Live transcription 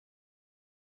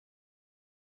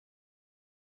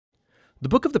The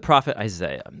book of the prophet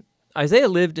Isaiah. Isaiah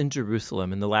lived in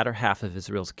Jerusalem in the latter half of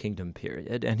Israel's kingdom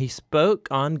period, and he spoke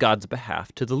on God's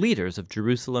behalf to the leaders of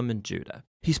Jerusalem and Judah.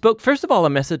 He spoke, first of all, a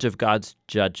message of God's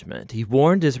judgment. He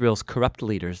warned Israel's corrupt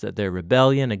leaders that their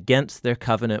rebellion against their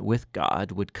covenant with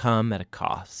God would come at a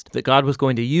cost, that God was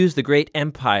going to use the great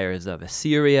empires of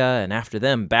Assyria and after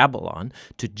them Babylon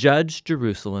to judge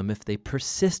Jerusalem if they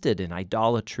persisted in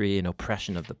idolatry and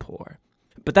oppression of the poor.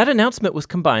 But that announcement was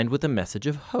combined with a message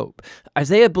of hope.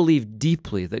 Isaiah believed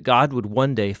deeply that God would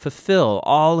one day fulfill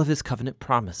all of his covenant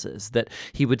promises, that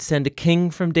he would send a king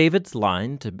from David's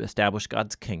line to establish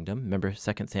God's kingdom, remember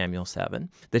 2 Samuel 7,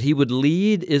 that he would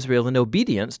lead Israel in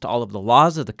obedience to all of the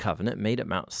laws of the covenant made at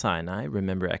Mount Sinai,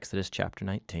 remember Exodus chapter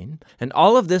 19. And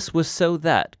all of this was so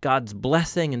that God's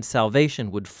blessing and salvation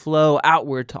would flow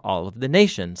outward to all of the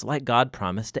nations, like God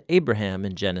promised to Abraham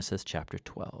in Genesis chapter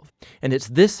 12. And it's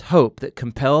this hope that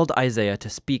compelled Isaiah to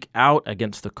speak out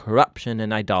against the corruption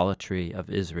and idolatry of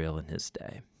Israel in his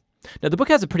day. Now, the book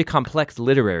has a pretty complex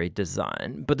literary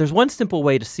design, but there's one simple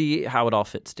way to see how it all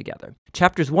fits together.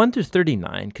 Chapters 1 through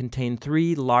 39 contain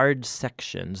 3 large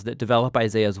sections that develop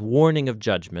Isaiah's warning of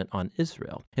judgment on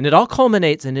Israel. And it all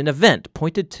culminates in an event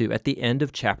pointed to at the end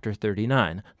of chapter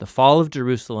 39, the fall of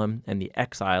Jerusalem and the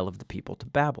exile of the people to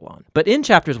Babylon. But in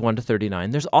chapters 1 to 39,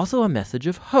 there's also a message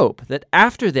of hope that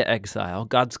after the exile,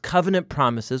 God's covenant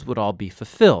promises would all be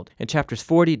fulfilled. And chapters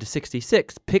 40 to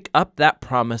 66 pick up that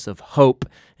promise of hope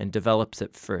and develops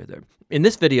it further. In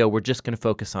this video, we're just going to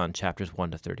focus on chapters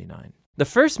 1 to 39. The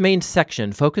first main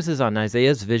section focuses on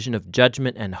Isaiah's vision of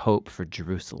judgment and hope for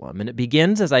Jerusalem, and it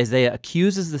begins as Isaiah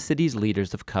accuses the city's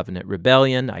leaders of covenant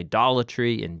rebellion,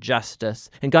 idolatry, injustice,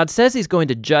 and God says he's going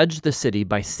to judge the city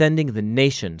by sending the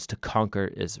nations to conquer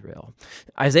Israel.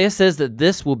 Isaiah says that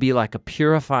this will be like a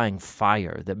purifying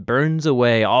fire that burns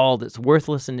away all that's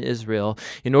worthless in Israel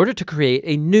in order to create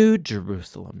a new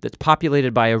Jerusalem that's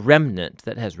populated by a remnant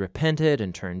that has repented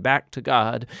and turned back to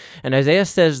God. And Isaiah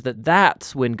says that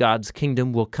that's when God's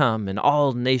kingdom will come and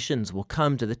all nations will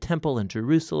come to the temple in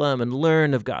Jerusalem and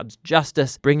learn of God's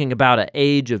justice, bringing about an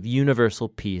age of universal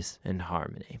peace and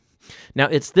harmony. Now,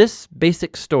 it's this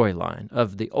basic storyline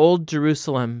of the old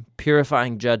Jerusalem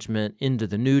purifying judgment into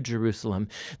the new Jerusalem.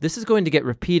 This is going to get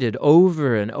repeated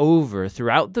over and over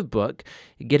throughout the book,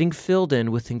 getting filled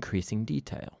in with increasing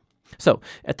detail. So,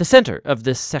 at the center of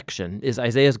this section is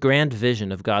Isaiah's grand vision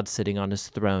of God sitting on his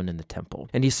throne in the temple.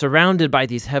 And he's surrounded by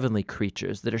these heavenly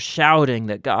creatures that are shouting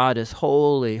that God is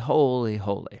holy, holy,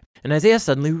 holy. And Isaiah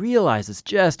suddenly realizes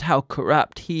just how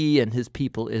corrupt he and his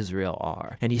people Israel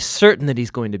are. And he's certain that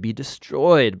he's going to be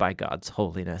destroyed by God's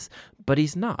holiness, but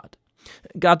he's not.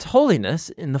 God's holiness,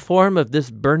 in the form of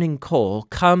this burning coal,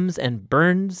 comes and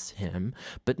burns him,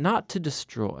 but not to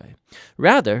destroy.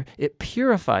 Rather, it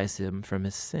purifies him from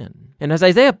his sin. And as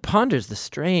Isaiah ponders the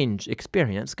strange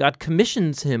experience, God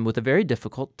commissions him with a very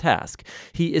difficult task.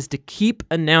 He is to keep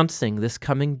announcing this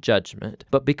coming judgment,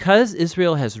 but because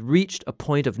Israel has reached a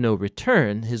point of no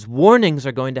return, his warnings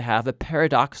are going to have a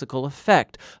paradoxical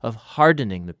effect of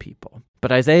hardening the people.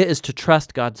 But Isaiah is to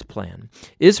trust God's plan.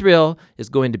 Israel is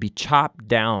going to be chopped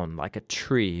down like a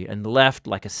tree and left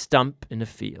like a stump in a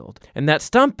field. And that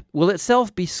stump will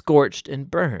itself be scorched and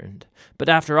burned. But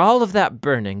after all of that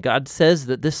burning, God says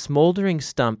that this smoldering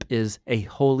stump is a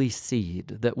holy seed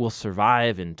that will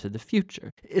survive into the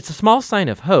future. It's a small sign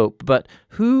of hope, but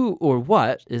who or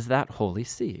what is that holy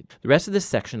seed? The rest of this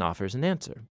section offers an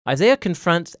answer. Isaiah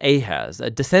confronts Ahaz, a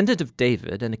descendant of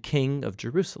David and a king of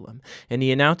Jerusalem, and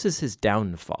he announces his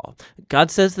downfall.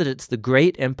 God says that it's the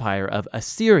great empire of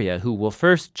Assyria who will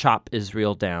first chop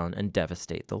Israel down and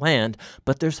devastate the land,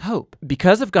 but there's hope.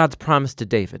 Because of God's promise to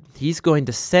David, he's going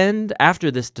to send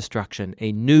after this destruction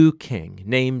a new king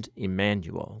named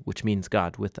Emmanuel, which means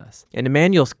God with us. And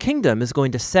Emmanuel's kingdom is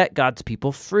going to set God's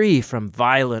people free from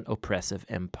violent, oppressive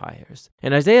empires.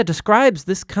 And Isaiah describes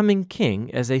this coming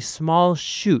king as a small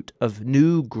shoot of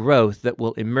new growth that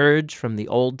will emerge from the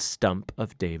old stump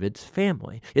of David's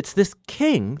family. It's this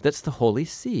king that's the holy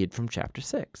seed from chapter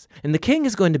 6. And the king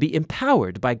is going to be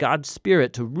empowered by God's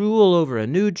Spirit to rule over a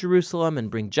new Jerusalem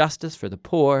and bring justice for the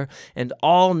poor, and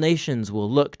all nations will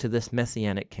look to this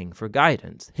messianic king for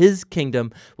guidance. His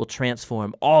kingdom will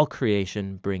transform all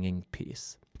creation, bringing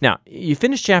peace. Now, you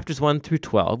finish chapters 1 through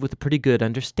 12 with a pretty good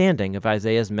understanding of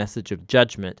Isaiah's message of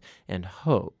judgment and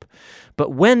hope.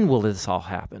 But when will this all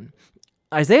happen?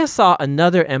 Isaiah saw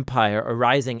another empire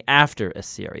arising after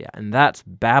Assyria, and that's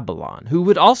Babylon, who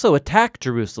would also attack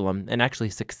Jerusalem and actually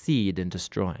succeed in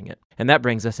destroying it. And that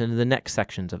brings us into the next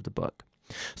sections of the book.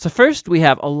 So first, we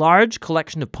have a large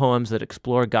collection of poems that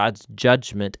explore God's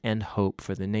judgment and hope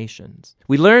for the nations.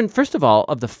 We learn, first of all,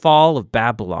 of the fall of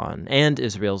Babylon and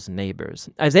Israel's neighbors.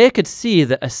 Isaiah could see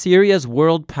that Assyria's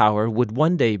world power would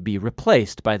one day be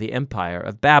replaced by the empire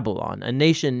of Babylon, a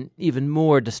nation even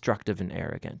more destructive and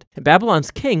arrogant.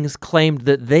 Babylon's kings claimed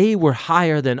that they were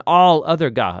higher than all other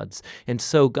gods, and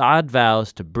so God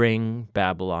vows to bring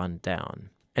Babylon down.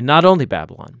 And not only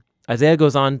Babylon. Isaiah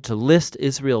goes on to list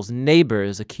Israel's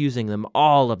neighbors, accusing them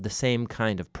all of the same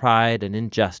kind of pride and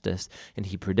injustice, and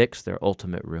he predicts their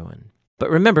ultimate ruin. But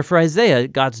remember, for Isaiah,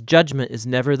 God's judgment is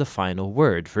never the final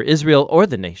word for Israel or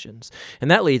the nations.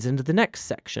 And that leads into the next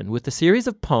section with a series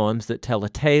of poems that tell a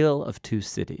tale of two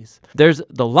cities. There's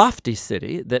the lofty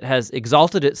city that has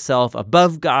exalted itself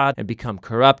above God and become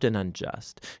corrupt and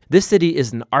unjust. This city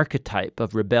is an archetype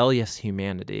of rebellious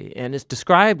humanity, and it's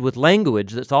described with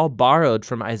language that's all borrowed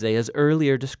from Isaiah's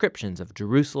earlier descriptions of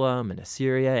Jerusalem and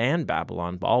Assyria and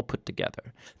Babylon all put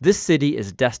together. This city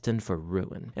is destined for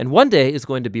ruin, and one day is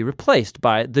going to be replaced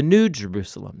by the New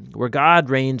Jerusalem, where God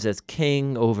reigns as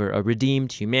king over a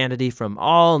redeemed humanity from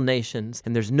all nations,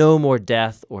 and there's no more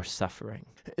death or suffering.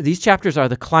 These chapters are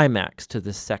the climax to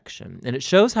this section, and it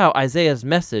shows how Isaiah's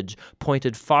message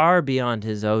pointed far beyond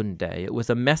his own day. It was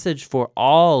a message for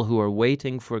all who are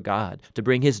waiting for God to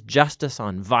bring his justice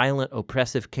on violent,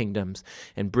 oppressive kingdoms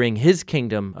and bring his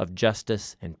kingdom of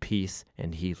justice and peace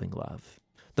and healing love.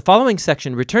 The following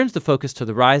section returns the focus to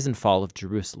the rise and fall of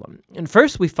Jerusalem. And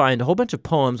first we find a whole bunch of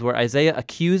poems where Isaiah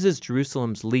accuses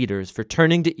Jerusalem's leaders for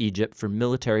turning to Egypt for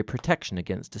military protection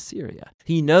against Assyria.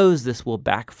 He knows this will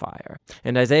backfire,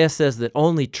 and Isaiah says that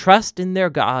only trust in their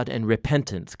God and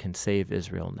repentance can save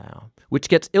Israel now, which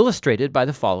gets illustrated by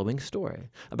the following story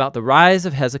about the rise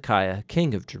of Hezekiah,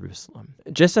 king of Jerusalem.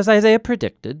 Just as Isaiah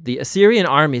predicted, the Assyrian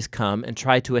armies come and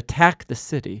try to attack the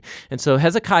city, and so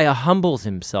Hezekiah humbles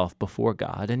himself before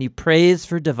God, and he prays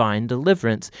for divine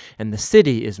deliverance, and the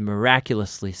city is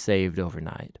miraculously saved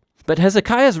overnight. But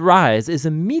Hezekiah's rise is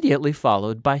immediately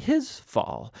followed by his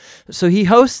fall. So he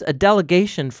hosts a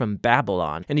delegation from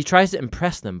Babylon, and he tries to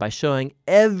impress them by showing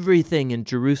everything in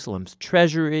Jerusalem's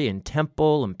treasury and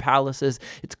temple and palaces.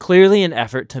 It's clearly an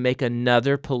effort to make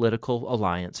another political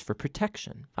alliance for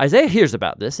protection. Isaiah hears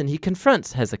about this, and he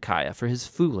confronts Hezekiah for his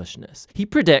foolishness. He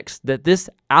predicts that this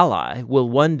ally will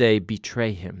one day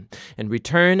betray him and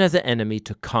return as an enemy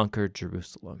to conquer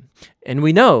Jerusalem. And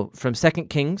we know from 2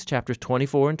 Kings chapters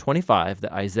 24 and 25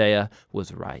 that Isaiah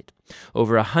was right.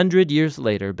 Over 100 years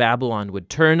later, Babylon would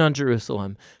turn on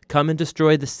Jerusalem, come and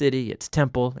destroy the city, its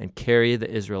temple, and carry the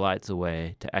Israelites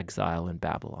away to exile in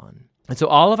Babylon. And so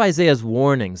all of Isaiah's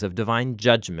warnings of divine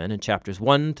judgment in chapters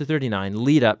 1 to 39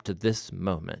 lead up to this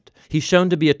moment. He's shown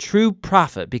to be a true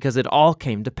prophet because it all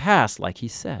came to pass like he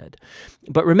said.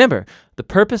 But remember, the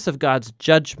purpose of God's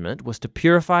judgment was to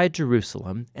purify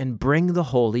Jerusalem and bring the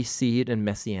holy seed and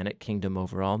messianic kingdom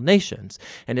over all nations.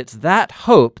 And it's that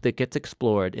hope that gets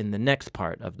explored in the next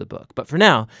part of the book. But for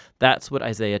now, that's what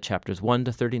Isaiah chapters 1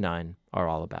 to 39 are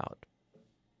all about.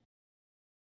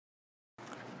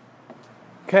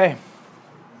 Okay.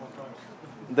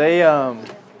 They have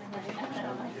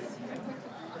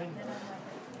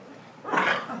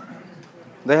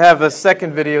a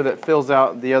second video that fills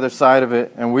out the other side of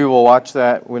it, and we will watch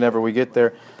that whenever we get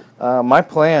there. My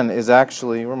plan is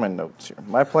actually, where are my notes here?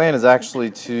 My plan is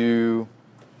actually to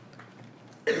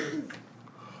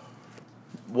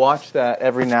watch that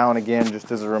every now and again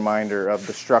just as a reminder of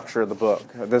the structure of the book.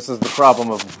 This is the problem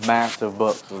of massive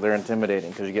books. They're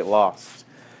intimidating because you get lost.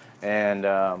 And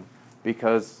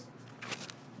because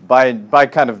by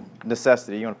kind of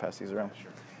necessity, you want to pass these around?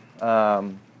 Sure.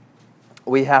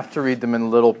 We have to read them in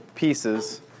little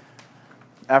pieces.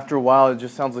 After a while, it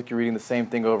just sounds like you're reading the same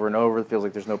thing over and over. It feels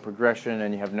like there's no progression,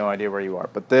 and you have no idea where you are.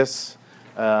 But this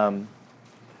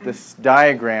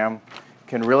diagram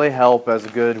can really help as a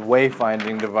good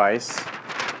wayfinding device.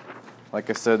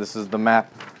 Like I said, this is the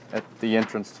map at the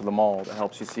entrance to the mall that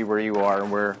helps you see where you are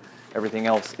and where everything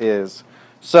else is.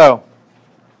 So,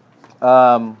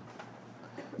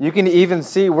 you can even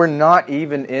see we're not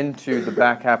even into the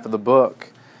back half of the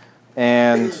book,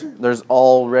 and there's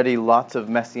already lots of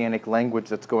messianic language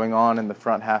that's going on in the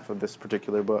front half of this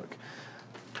particular book.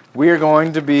 We are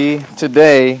going to be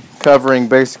today covering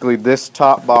basically this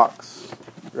top box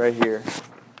right here,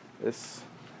 this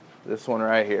one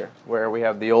right here, where we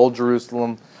have the old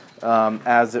Jerusalem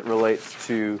as it relates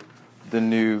to the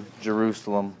new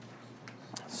Jerusalem.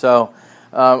 So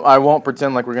I won't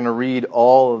pretend like we're going to read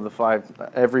all of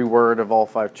every word of all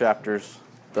 5 chapters,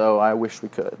 though I wish we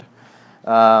could.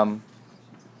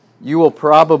 You will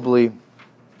probably,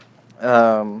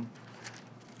 it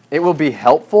will be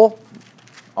helpful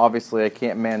Obviously, I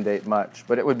can't mandate much,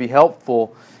 but it would be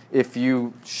helpful if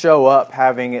you show up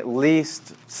having at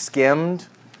least skimmed,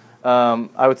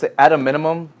 I would say at a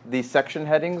minimum, the section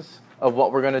headings of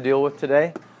what we're going to deal with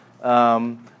today.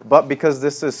 But because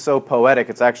this is so poetic,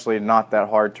 it's actually not that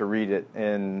hard to read it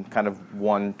in kind of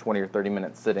 20 or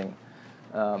 30-minute sitting.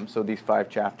 So these 5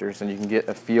 chapters, and you can get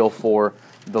a feel for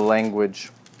the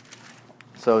language.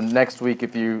 So next week,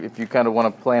 if you kind of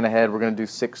want to plan ahead, we're going to do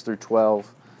 6 through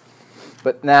 12.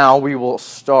 But now we will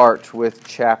start with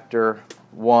chapter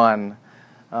 1.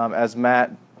 As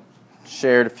Matt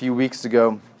shared a few weeks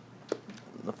ago,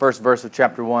 the first verse of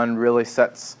chapter 1 really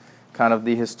sets kind of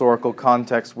the historical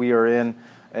context. We are in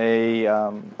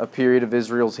a period of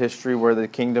Israel's history where the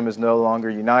kingdom is no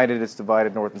longer united. It's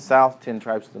divided north and south, 10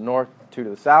 tribes to the north, 2 to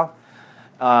the south,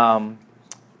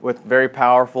 with very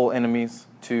powerful enemies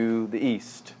to the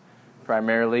east,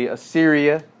 primarily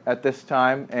Assyria at this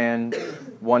time, and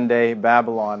one day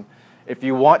Babylon. If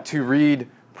you want to read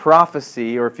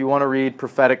prophecy, or if you want to read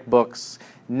prophetic books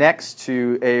next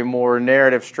to a more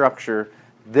narrative structure,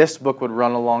 this book would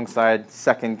run alongside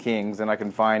 2 Kings, and I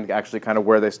can find actually kind of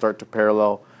where they start to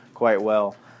parallel quite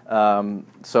well.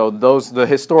 So the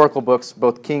historical books,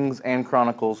 both Kings and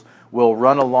Chronicles, will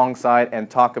run alongside and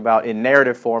talk about in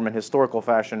narrative form and historical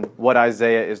fashion what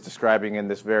Isaiah is describing in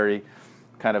this very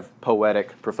kind of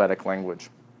poetic, prophetic language.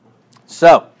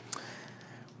 So,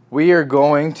 we are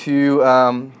going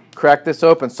to crack this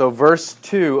open. So verse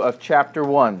 2 of chapter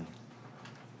 1.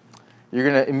 You're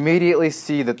going to immediately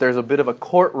see that there's a bit of a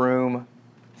courtroom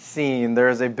scene.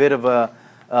 There's a bit of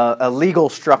a legal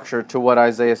structure to what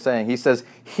Isaiah is saying. He says,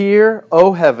 "Hear,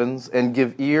 O heavens, and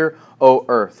give ear, O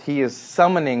earth." He is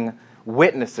summoning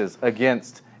witnesses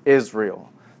against Israel.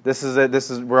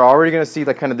 We're already going to see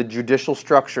the kind of the judicial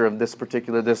structure of this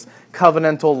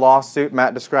covenantal lawsuit.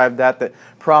 Matt described that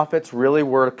prophets really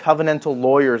were covenantal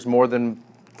lawyers more than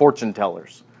fortune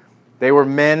tellers. They were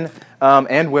men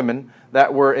and women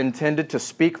that were intended to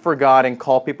speak for God and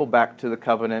call people back to the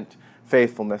covenant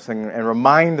faithfulness and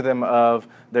remind them of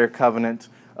their covenant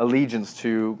allegiance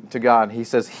to God. He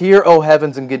says, "Hear, O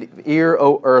heavens, and give ear,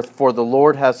 O earth, for the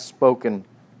Lord has spoken."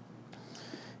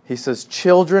 He says,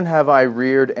 "Children have I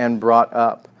reared and brought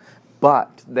up,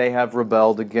 but they have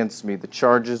rebelled against me. The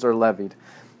charges are levied.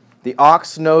 The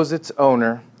ox knows its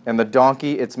owner, and the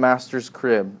donkey its master's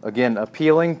crib." Again,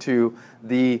 appealing to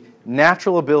the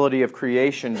natural ability of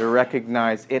creation to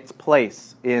recognize its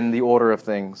place in the order of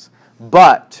things.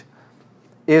 "But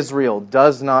Israel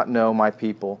does not know my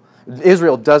people.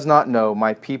 Israel does not know,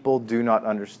 my people do not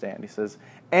understand." He says,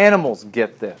 animals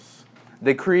get this.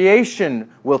 The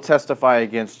creation will testify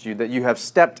against you that you have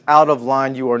stepped out of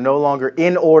line. You are no longer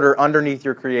in order underneath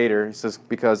your Creator. He says,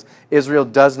 because Israel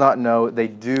does not know, they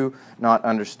do not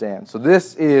understand. So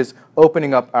this is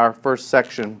opening up our first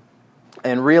section.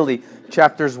 And really,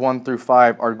 chapters 1 through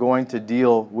 5 are going to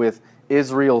deal with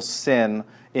Israel's sin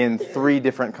in 3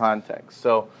 different contexts.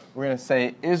 So we're going to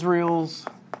say Israel's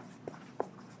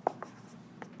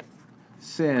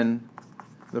sin.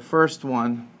 The first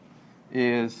one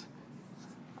is,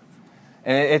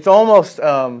 and it's almost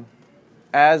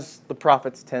as the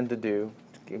prophets tend to do,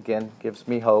 again, gives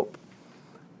me hope,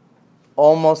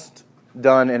 almost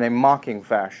done in a mocking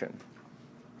fashion,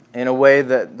 in a way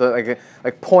that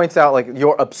points out like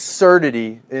your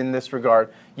absurdity in this regard.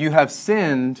 You have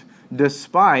sinned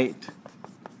despite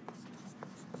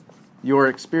your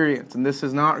experience. And this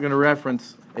is not going to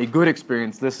reference a good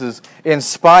experience. This is in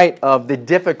spite of the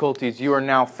difficulties you are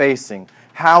now facing.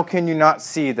 How can you not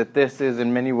see that this is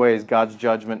in many ways God's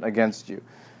judgment against you?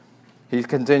 He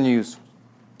continues,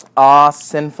 "Ah,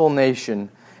 sinful nation,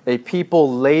 a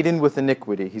people laden with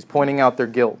iniquity." He's pointing out their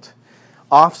guilt.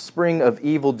 "Offspring of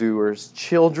evildoers,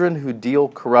 children who deal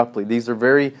corruptly." These are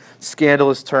very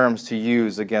scandalous terms to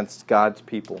use against God's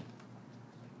people.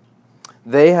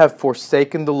 "They have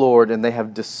forsaken the Lord, and they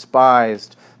have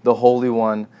despised the Holy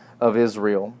One of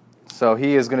Israel." So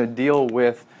he is going to deal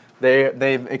with,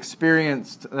 they've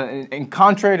experienced, in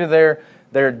contrary to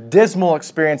their dismal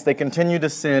experience, they continue to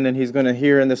sin, and he's going to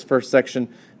here in this first section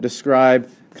describe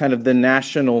kind of the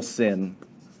national sin.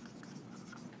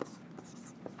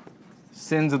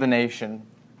 Sins of the nation.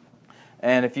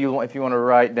 And if you want to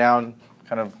write down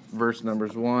kind of verse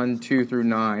numbers 1, 2 through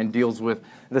 9, deals with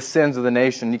the sins of the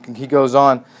nation. He goes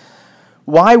on,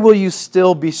 Why will you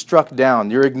still be struck down?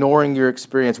 You're ignoring your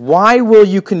experience. Why will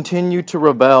you continue to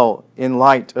rebel in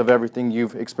light of everything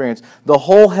you've experienced? The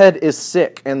whole head is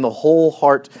sick and the whole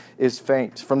heart is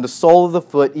faint. From the sole of the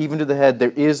foot even to the head,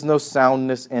 there is no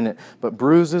soundness in it, but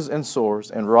bruises and sores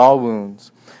and raw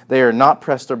wounds. They are not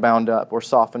pressed or bound up or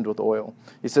softened with oil.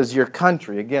 He says, your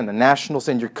country, again, the national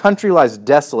sin, your country lies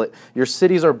desolate. Your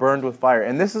cities are burned with fire.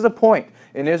 And this is a point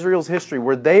in Israel's history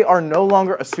where they are no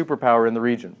longer a superpower in the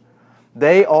region.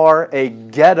 They are a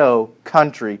ghetto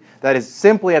country that is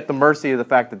simply at the mercy of the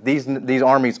fact that these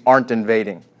armies aren't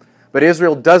invading. But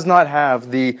Israel does not have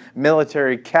the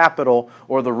military capital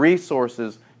or the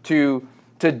resources to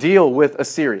deal with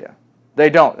Assyria. They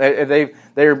don't.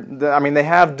 They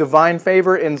have divine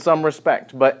favor in some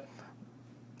respect, but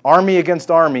army against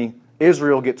army,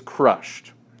 Israel gets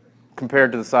crushed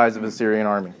compared to the size of the Assyrian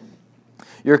army.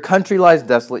 Your country lies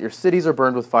desolate, your cities are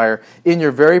burned with fire. In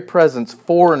your very presence,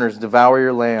 foreigners devour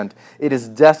your land. It is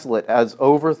desolate as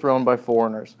overthrown by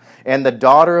foreigners. And the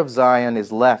daughter of Zion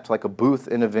is left like a booth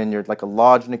in a vineyard, like a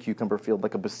lodge in a cucumber field,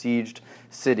 like a besieged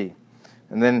city.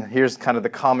 And then here's kind of the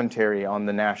commentary on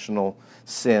the national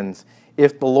sins.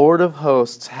 If the Lord of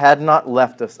hosts had not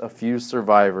left us a few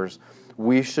survivors,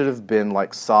 we should have been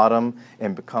like Sodom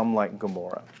and become like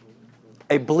Gomorrah.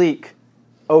 A bleak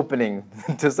opening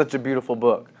to such a beautiful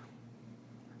book.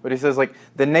 But he says, like,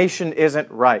 the nation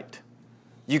isn't right.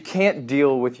 You can't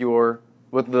deal with your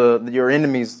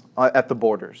enemies at the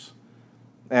borders.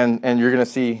 And you're going to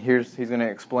see, he's going to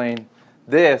explain,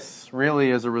 this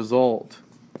really is a result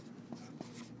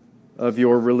of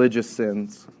your religious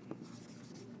sins.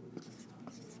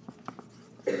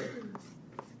 I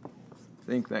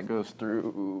think that goes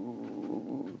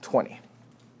through 20.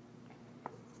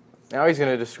 Now he's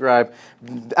going to describe,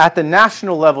 at the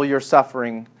national level you're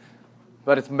suffering,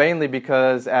 but it's mainly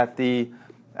because at the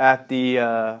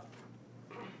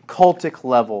cultic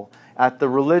level, at the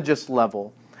religious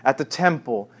level, at the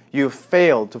temple, you have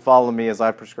failed to follow me as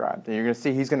I prescribed. And you're going to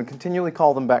see he's going to continually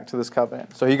call them back to this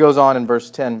covenant. So he goes on in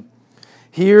verse 10.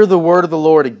 Hear the word of the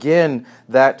Lord. Again,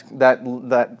 that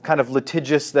kind of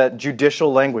litigious, that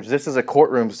judicial language. This is a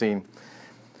courtroom scene.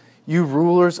 You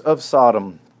rulers of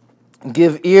Sodom,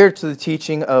 give ear to the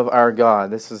teaching of our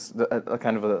God. This is a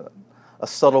kind of a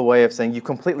subtle way of saying you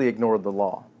completely ignored the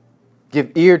law. Give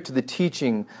ear to the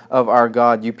teaching of our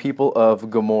God, you people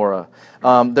of Gomorrah.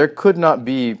 There could not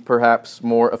be perhaps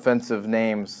more offensive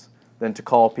names than to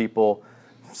call people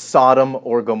Sodom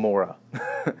or Gomorrah.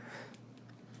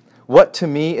 What to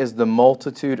me is the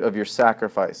multitude of your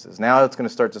sacrifices? Now it's going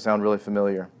to start to sound really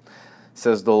familiar,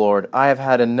 says the Lord. I have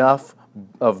had enough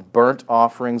of burnt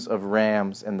offerings of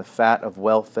rams and the fat of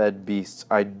well-fed beasts.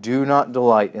 I do not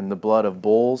delight in the blood of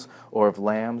bulls or of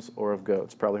lambs or of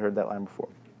goats. Probably heard that line before.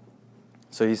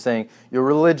 So he's saying your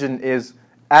religion is,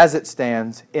 as it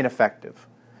stands, ineffective.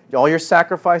 All your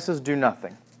sacrifices do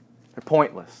nothing. They're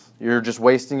pointless. You're just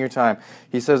wasting your time.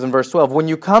 He says in verse 12, when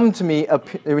you come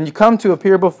to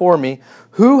appear before me,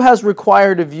 who has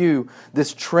required of you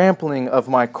this trampling of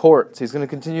my courts? He's going to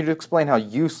continue to explain how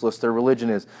useless their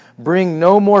religion is. Bring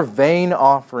no more vain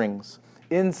offerings.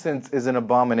 Incense is an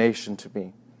abomination to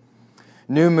me.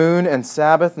 New moon and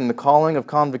Sabbath and the calling of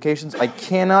convocations. I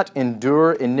cannot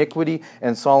endure iniquity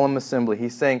and solemn assembly.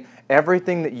 He's saying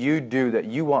everything that you do that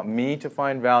you want me to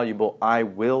find valuable, I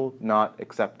will not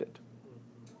accept it.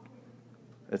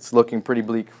 It's looking pretty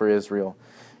bleak for Israel.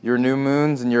 Your new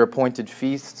moons and your appointed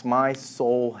feasts, my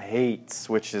soul hates,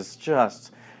 which is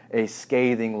just a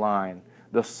scathing line.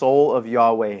 The soul of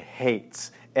Yahweh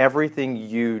hates everything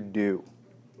you do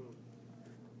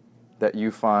that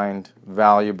you find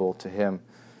valuable to him.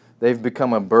 They've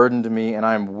become a burden to me, and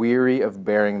I am weary of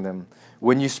bearing them.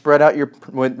 When you spread out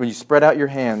your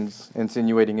hands,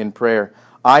 insinuating in prayer,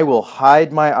 I will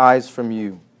hide my eyes from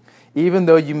you. Even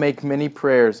though you make many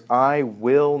prayers, I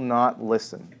will not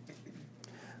listen.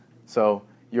 So,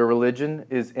 your religion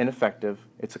is ineffective.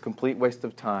 It's a complete waste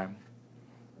of time.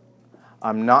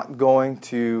 I'm not going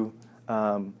to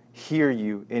hear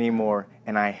you anymore,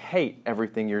 and I hate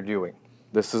everything you're doing.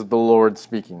 This is the Lord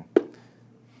speaking.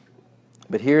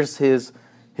 But here's his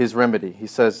remedy. He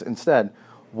says, instead,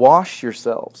 wash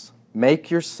yourselves,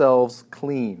 make yourselves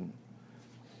clean.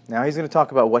 Now he's going to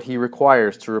talk about what he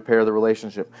requires to repair the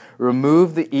relationship.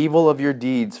 Remove the evil of your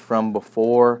deeds from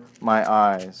before my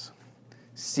eyes.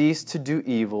 Cease to do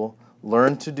evil,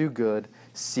 learn to do good,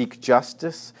 seek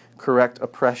justice, correct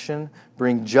oppression,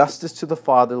 bring justice to the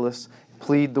fatherless,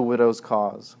 plead the widow's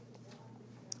cause.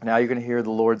 Now you're going to hear the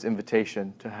Lord's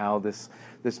invitation to how this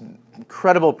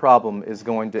incredible problem is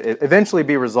going to eventually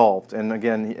be resolved. And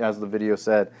again, as the video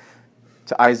said,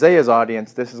 To Isaiah's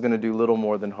audience, this is going to do little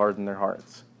more than harden their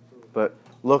hearts. But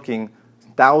looking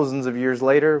thousands of years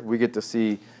later, we get to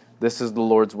see this is the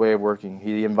Lord's way of working.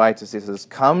 He invites us. He says,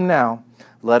 "Come now,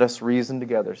 let us reason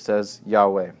together," says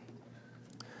Yahweh.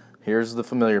 Here's the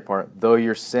familiar part. "Though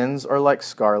your sins are like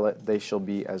scarlet, they shall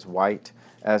be as white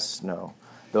as snow.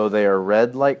 Though they are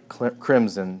red like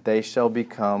crimson, they shall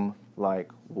become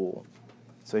like wool."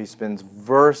 So he spends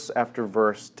verse after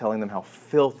verse telling them how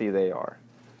filthy they are.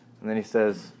 And then he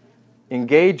says,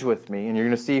 "Engage with me," and you're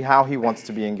going to see how he wants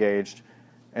to be engaged,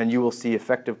 and you will see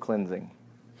effective cleansing.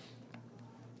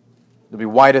 It'll be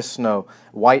white as snow,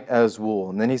 white as wool.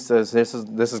 And then he says, this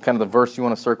is kind of the verse you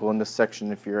want to circle in this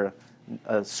section if you're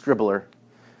a scribbler.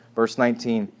 Verse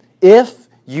 19, "If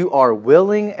you are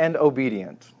willing and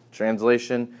obedient,"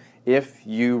 translation, "if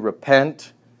you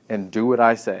repent and do what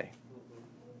I say,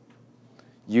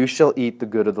 you shall eat the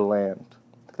good of the land,"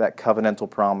 that covenantal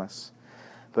promise.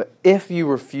 "But if you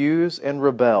refuse and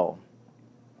rebel,"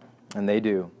 and they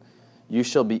do, "you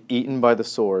shall be eaten by the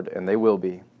sword," and they will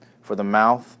be, "for the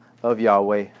mouth of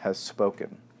Yahweh has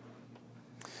spoken."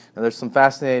 Now there's some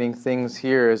fascinating things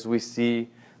here as we see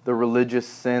the religious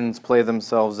sins play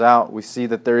themselves out. We see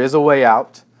that there is a way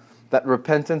out, that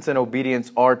repentance and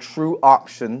obedience are true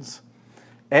options,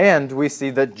 and we see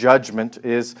that judgment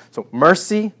is, so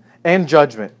mercy and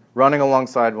judgment running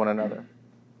alongside one another.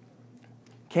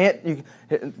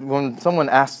 When someone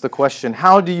asks the question,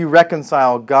 how do you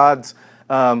reconcile God's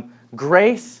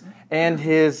grace and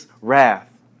His wrath?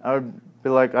 I would be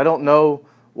like, I don't know.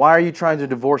 Why are you trying to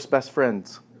divorce best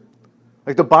friends?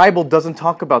 Like, the Bible doesn't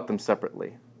talk about them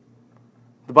separately.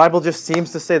 The Bible just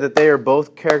seems to say that they are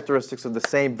both characteristics of the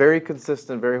same, very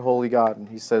consistent, very holy God. And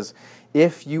he says,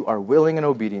 if you are willing and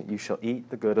obedient, you shall eat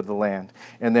the good of the land.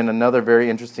 And then another very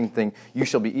interesting thing, you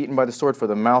shall be eaten by the sword, for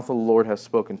the mouth of the Lord has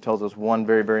spoken, tells us one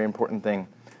very, very important thing.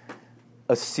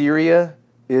 Assyria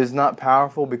is not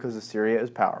powerful because Assyria is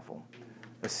powerful.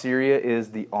 Assyria is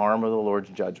the arm of the Lord's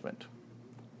judgment.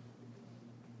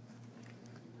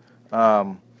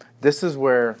 This is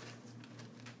where,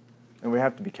 and we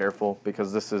have to be careful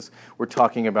because we're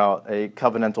talking about a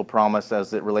covenantal promise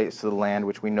as it relates to the land,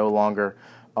 which we no longer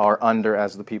are under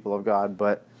as the people of God.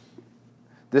 But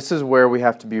this is where we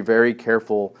have to be very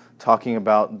careful talking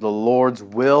about the Lord's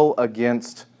will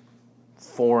against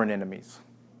foreign enemies.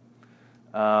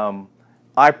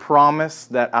 I promise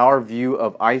that our view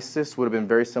of ISIS would have been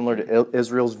very similar to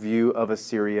Israel's view of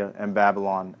Assyria and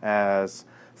Babylon as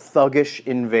thuggish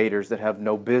invaders that have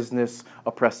no business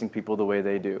oppressing people the way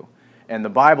they do. And the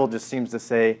Bible just seems to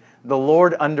say the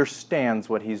Lord understands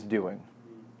what He's doing.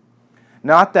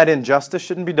 Not that injustice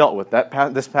shouldn't be dealt with.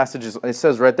 This passage it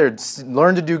says right there,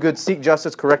 learn to do good, seek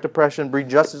justice, correct oppression, breed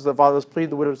justice to the fatherless,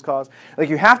 plead the widow's cause. Like,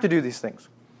 you have to do these things.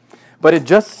 But it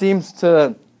just seems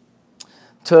to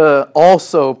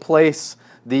also place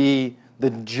the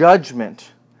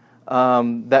judgment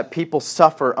that people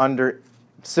suffer under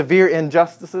severe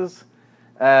injustices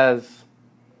as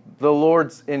the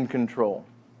Lord's in control.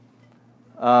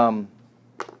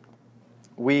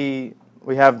 We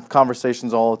have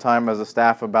conversations all the time as a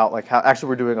staff about like how, actually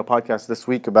we're doing a podcast this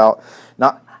week about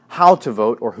not how to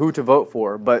vote or who to vote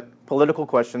for, but political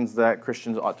questions that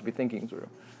Christians ought to be thinking through.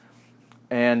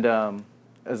 And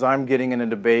as I'm getting in a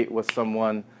debate with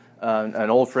someone,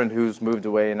 an old friend who's moved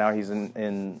away and now he's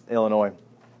in Illinois,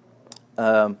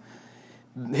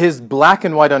 his black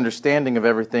and white understanding of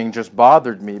everything just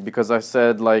bothered me because I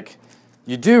said, like,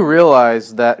 you do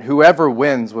realize that whoever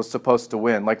wins was supposed to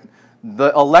win. Like,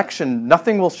 the election,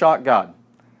 nothing will shock God.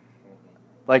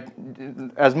 Like,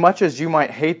 as much as you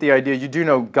might hate the idea, you do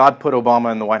know God put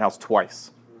Obama in the White House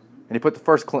twice. And He put the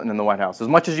first Clinton in the White House. As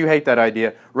much as you hate that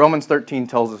idea, Romans 13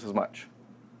 tells us as much.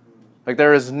 Like,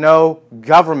 there is no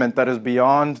government that is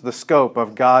beyond the scope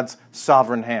of God's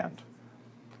sovereign hand.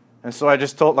 And so I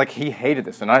just told, like, he hated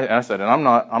this. And I said, and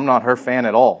I'm not her fan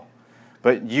at all.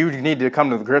 But you need to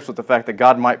come to the grips with the fact that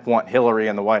God might want Hillary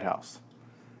in the White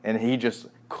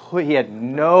He had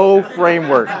no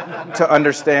framework to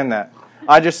understand that.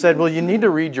 I just said, well, you need to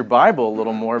read your Bible a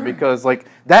little more because, like,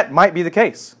 that might be the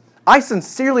case. I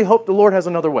sincerely hope the Lord has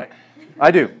another way. I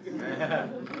do.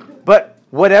 But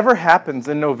whatever happens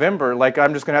in November, like,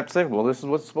 I'm just going to have to say, well, this is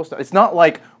what's supposed to. It's not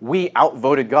like we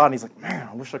outvoted God and He's like, man,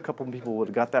 I wish a couple of people would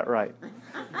have got that right.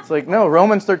 It's like, no,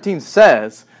 Romans 13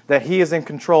 says that He is in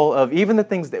control of even the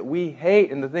things that we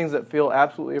hate and the things that feel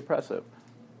absolutely oppressive.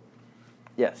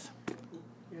 Yes?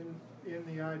 In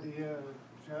the idea of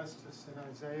justice in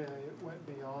Isaiah, it went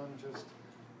beyond just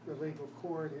the legal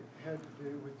court. It had to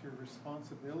do with your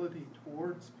responsibility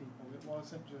towards people. It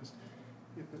wasn't just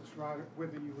if it's right,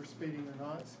 whether you were speeding or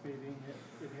not speeding.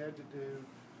 It had to do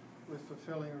with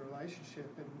fulfilling a relationship.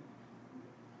 And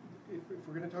if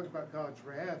we're going to talk about God's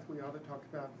wrath, we ought to talk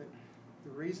about that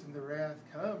the reason the wrath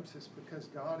comes is because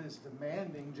God is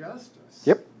demanding justice.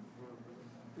 Yep.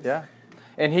 Yeah.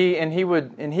 And he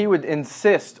would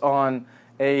insist on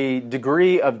a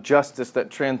degree of justice that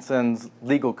transcends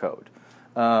legal code.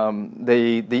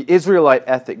 The Israelite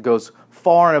ethic goes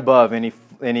far and above any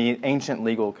ancient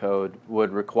legal code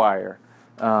would require.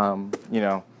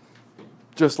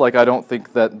 Just like I don't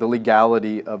think that the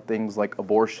legality of things like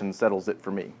abortion settles it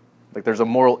for me. Like there's a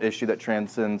moral issue that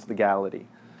transcends legality.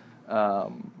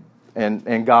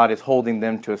 And God is holding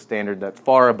them to a standard that's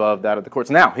far above that of the courts.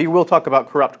 Now, he will talk about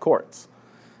corrupt courts.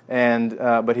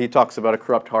 But he talks about a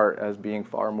corrupt heart as being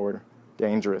far more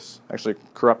dangerous. Actually,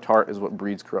 corrupt heart is what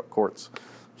breeds corrupt courts.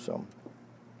 So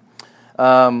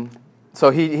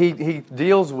he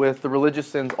deals with the religious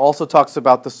sins, also talks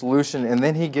about the solution, and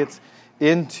then he gets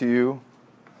into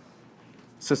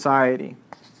society,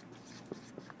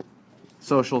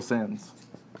 social sins.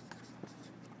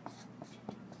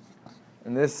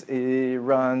 And this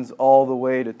runs all the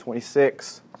way to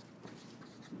 26.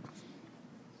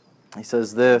 He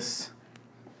says this.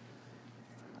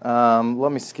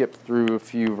 Let me skip through a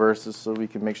few verses so we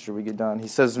can make sure we get done. He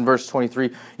says in verse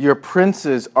 23, "Your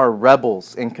princes are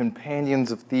rebels and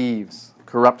companions of thieves,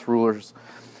 corrupt rulers.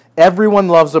 Everyone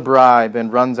loves a bribe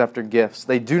and runs after gifts.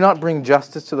 They do not bring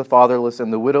justice to the fatherless,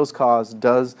 and the widow's cause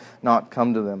does not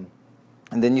come to them."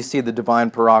 And then you see the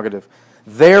divine prerogative.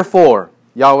 "Therefore,"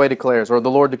 Yahweh declares, or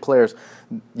the Lord declares,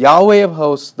 "Yahweh of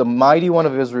hosts, the mighty one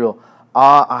of Israel,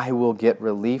 I will get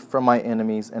relief from my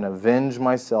enemies and avenge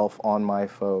myself on my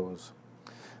foes.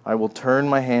 I will turn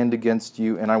my hand against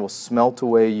you, and I will smelt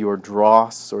away your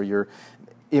dross," or your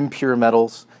impure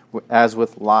metals, "as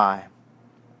with lye,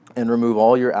 and remove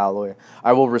all your alloy.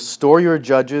 I will restore your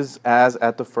judges as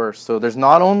at the first." So there's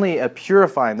not only a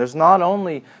purifying, there's not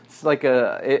only like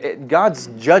God's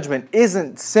judgment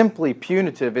isn't simply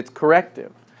punitive, it's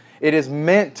corrective. It is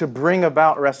meant to bring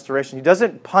about restoration. He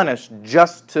doesn't punish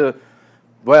just to,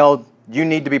 well, you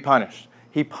need to be punished.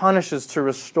 He punishes to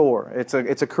restore. It's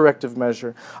a corrective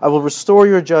measure. "I will restore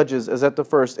your judges as at the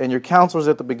first, and your counselors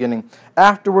at the beginning.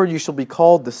 Afterward you shall be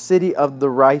called the city of the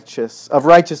righteous, of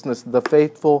righteousness, the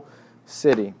faithful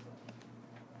city."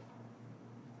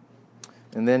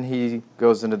 And then he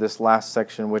goes into this last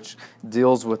section, which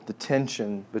deals with the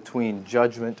tension between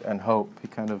judgment and hope. He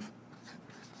kind of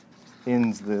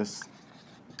ends this.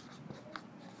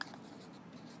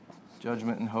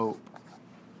 Judgment and hope.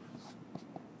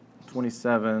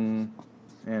 27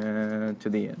 and to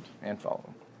the end and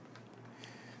following.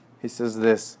 He says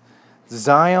this,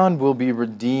 "Zion will be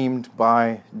redeemed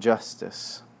by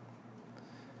justice."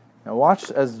 Now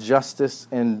watch as justice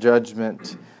and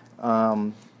judgment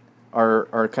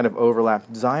are kind of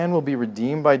overlapped. "Zion will be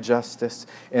redeemed by justice,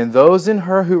 and those in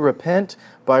her who repent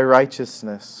by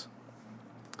righteousness.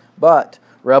 But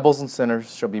rebels and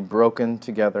sinners shall be broken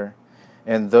together,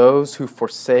 and those who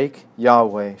forsake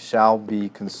Yahweh shall be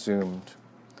consumed.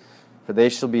 For they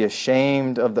shall be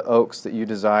ashamed of the oaks that you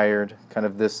desired." Kind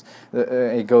of this,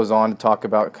 it goes on to talk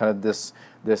about kind of this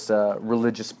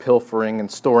religious pilfering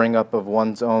and storing up of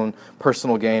one's own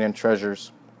personal gain and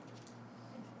treasures.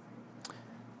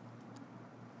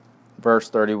 Verse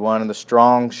 31, "And the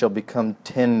strong shall become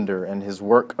tender, and his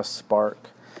work a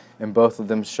spark, and both of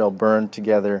them shall burn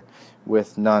together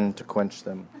with none to quench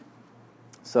them."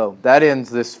 So that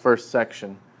ends this first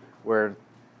section where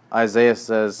Isaiah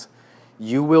says,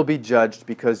 you will be judged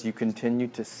because you continue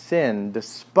to sin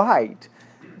despite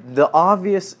the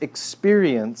obvious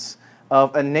experience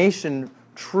of a nation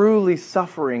truly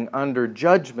suffering under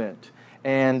judgment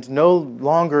and no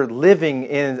longer living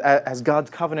as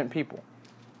God's covenant people.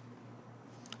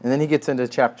 And then he gets into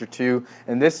chapter 2,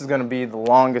 and this is going to be the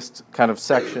longest kind of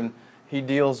section. He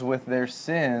deals with their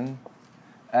sin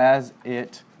as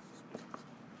it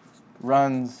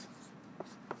runs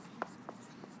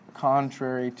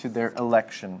contrary to their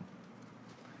election.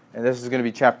 And this is going to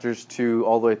be chapters 2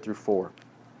 all the way through 4.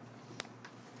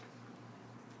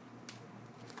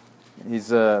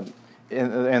 He's in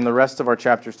the rest of our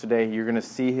chapters today, you're going to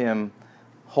see him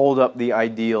hold up the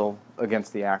ideal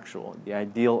against the actual. The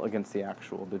ideal against the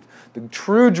actual. The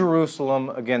true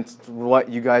Jerusalem against what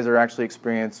you guys are actually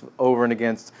experiencing over and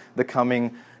against the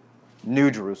coming new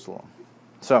Jerusalem.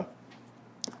 So,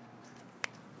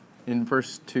 in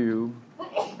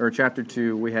chapter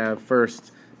 2, we have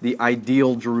first the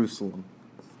ideal Jerusalem.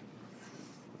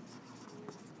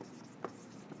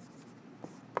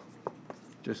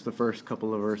 Just the first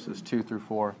couple of verses, 2 through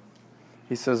 4.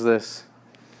 He says this,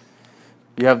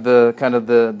 You have the kind of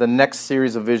the next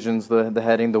series of visions, the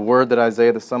heading, the word that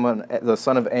Isaiah, the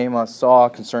son of Amos, saw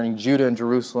concerning Judah and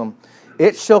Jerusalem.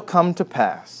 It shall come to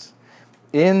pass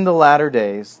in the latter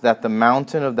days that the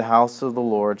mountain of the house of the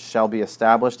Lord shall be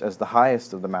established as the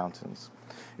highest of the mountains,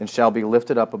 and shall be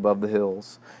lifted up above the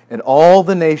hills, and all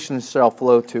the nations shall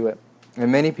flow to it.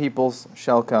 And many peoples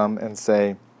shall come and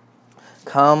say,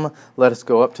 Come, let us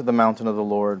go up to the mountain of the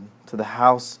Lord, to the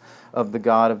house of the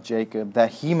God of Jacob, that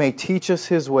he may teach us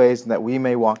his ways, and that we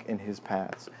may walk in his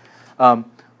paths.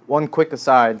 One quick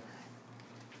aside,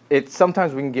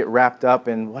 sometimes we can get wrapped up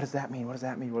in, what does that mean? What does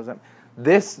that mean? What does that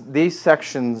mean? These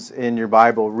sections in your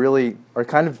Bible really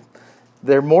are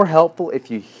they're more helpful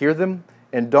if you hear them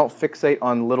and don't fixate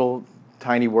on little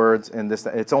tiny words in this.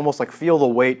 It's almost like feel the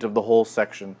weight of the whole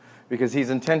section, because he's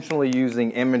intentionally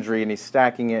using imagery and he's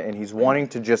stacking it and he's wanting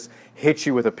to just hit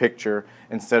you with a picture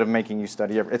instead of making you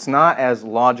study it. It's not as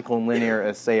logical and linear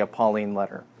as, say, a Pauline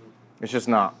letter. It's just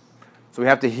not. So we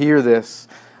have to hear this.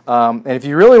 And if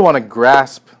you really want to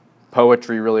grasp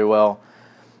poetry really well,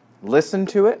 listen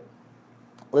to it.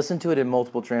 Listen to it in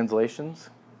multiple translations.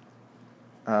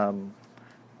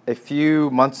 A few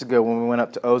months ago when we went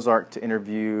up to Ozark to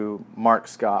interview Mark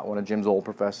Scott, one of Jim's old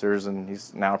professors, and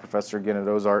he's now a professor again at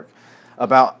Ozark,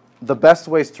 about the best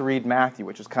ways to read Matthew,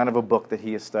 which is kind of a book that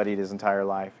he has studied his entire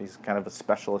life. He's kind of a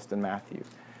specialist in Matthew.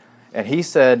 And he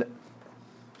said,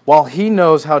 while he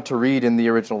knows how to read in the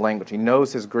original language, he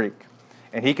knows his Greek,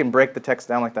 and he can break the text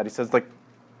down like that. He says,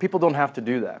 people don't have to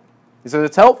do that. He says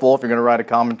it's helpful if you're going to write a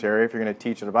commentary, if you're going to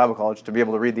teach at a Bible college, to be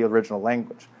able to read the original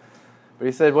language. But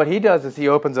he said what he does is he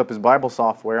opens up his Bible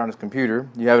software on his computer.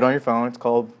 You have it on your phone. It's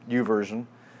called YouVersion.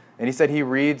 And he said he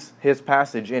reads his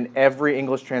passage in every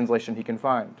English translation he can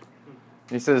find. And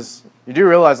he says, you do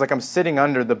realize, I'm sitting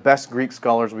under the best Greek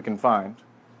scholars we can find.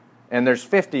 And there's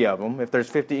 50 of them, if there's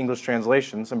 50 English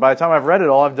translations. And by the time I've read it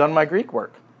all, I've done my Greek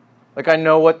work. I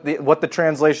know what the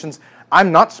translations...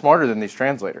 I'm not smarter than these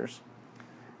translators.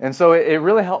 And so it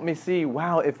really helped me see,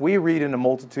 wow, if we read in a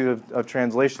multitude of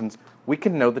translations, we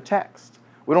can know the text.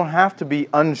 We don't have to be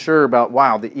unsure about,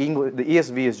 wow, the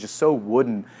ESV is just so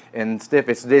wooden and stiff.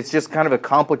 It's just kind of a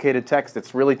complicated text.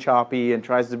 It's really choppy and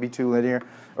tries to be too linear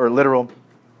or literal.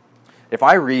 If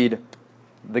I read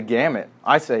the gamut,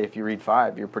 I say if you read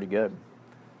 5, you're pretty good.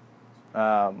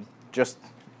 Just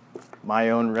my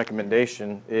own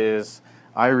recommendation is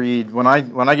I read, when I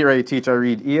get ready to teach, I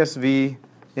read ESV,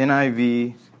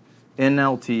 NIV,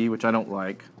 NLT, which I don't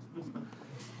like,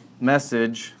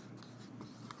 Message,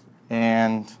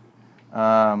 and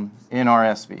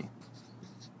NRSV.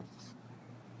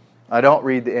 I don't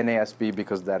read the NASB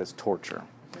because that is torture.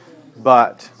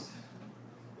 But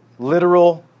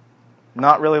literal,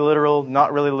 not really literal,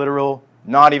 not really literal,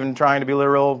 not even trying to be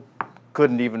literal,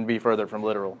 couldn't even be further from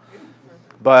literal.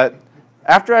 But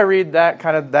after I read that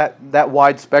kind of that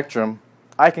wide spectrum,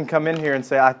 I can come in here and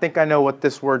say, I think I know what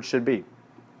this word should be.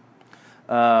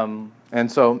 And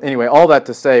so, anyway, all that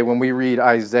to say, when we read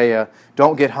Isaiah,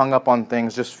 don't get hung up on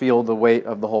things, just feel the weight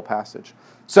of the whole passage.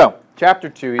 So, chapter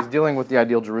 2, he's dealing with the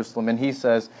ideal Jerusalem, and he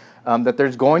says that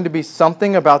there's going to be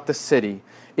something about the city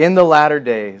in the latter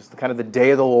days, kind of the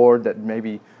day of the Lord that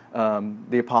maybe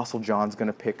the Apostle John's going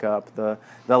to pick up, the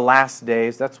last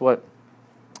days. That's what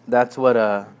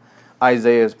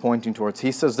Isaiah is pointing towards.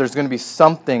 He says there's going to be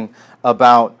something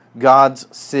about God's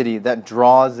city that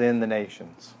draws in the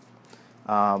nations.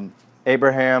 The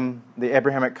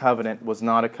Abrahamic covenant was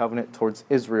not a covenant towards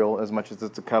Israel as much as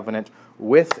it's a covenant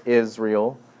with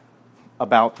Israel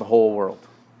about the whole world.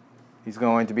 He's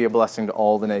going to be a blessing to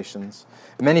all the nations.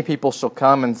 Many people shall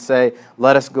come and say,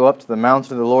 let us go up to the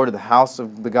mountain of the Lord, to the house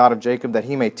of the God of Jacob, that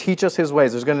he may teach us his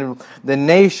ways. The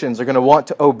nations are going to want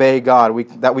to obey God,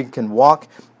 that we can walk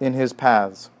in his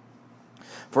paths.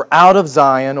 For out of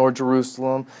Zion, or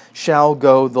Jerusalem, shall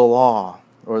go the law,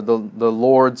 or the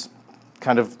Lord's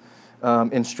kind of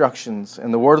instructions,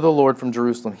 and the word of the Lord from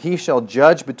Jerusalem. He shall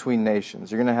judge between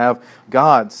nations. You're going to have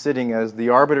God sitting as the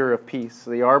arbiter of peace,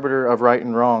 the arbiter of right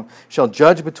and wrong, shall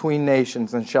judge between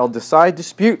nations, and shall decide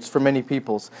disputes for many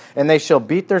peoples. And they shall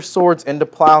beat their swords into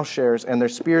plowshares, and their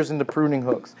spears into pruning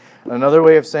hooks. Another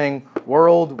way of saying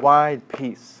worldwide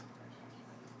peace.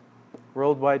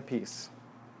 Worldwide peace.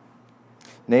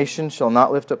 Nation shall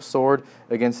not lift up sword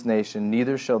against nation,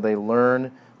 neither shall they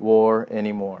learn war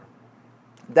anymore.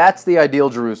 That's the ideal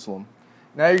Jerusalem.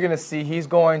 Now you're going to see he's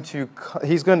going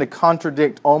to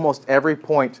contradict almost every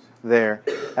point there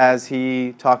as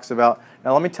he talks about,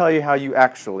 now let me tell you how you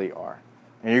actually are.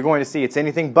 And you're going to see it's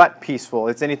anything but peaceful,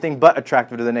 it's anything but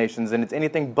attractive to the nations, and it's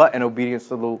anything but an obedience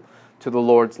to the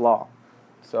Lord's law.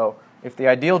 So if the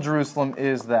ideal Jerusalem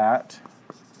is that,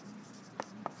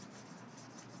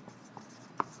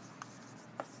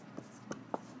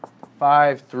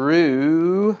 5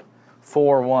 through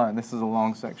 4:1. This is a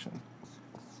long section.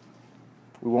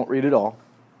 We won't read it all,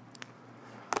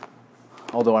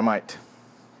 although I might.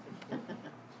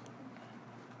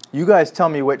 You guys tell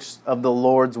me which of the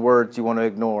Lord's words you want to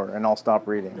ignore, and I'll stop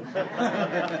reading.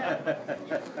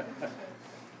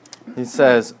 He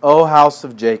says, O house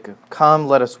of Jacob, come,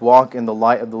 let us walk in the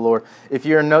light of the Lord. If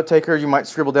you're a note taker, you might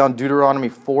scribble down Deuteronomy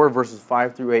 4, verses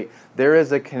 5 through 8. There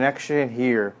is a connection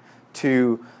here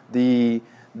to the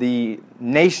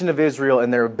nation of Israel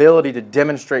and their ability to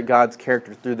demonstrate God's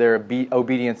character through their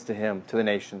obedience to Him, to the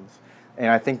nations.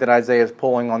 And I think that Isaiah is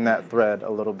pulling on that thread a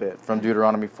little bit from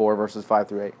Deuteronomy 4, verses 5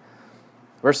 through 8.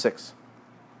 Verse 6.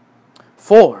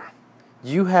 For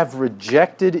you have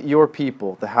rejected your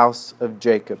people, the house of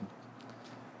Jacob.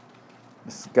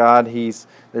 This is God, He's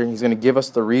going to give us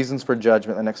the reasons for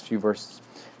judgment in the next few verses.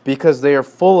 Because they are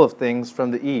full of things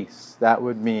from the east. That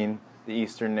would mean the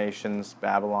eastern nations,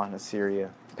 Babylon,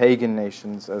 Assyria, pagan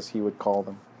nations, as he would call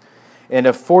them. And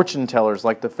of fortune tellers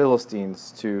like the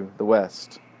Philistines to the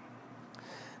west.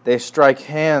 They strike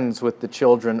hands with the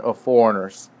children of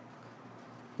foreigners.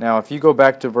 Now, if you go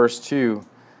back to verse 2,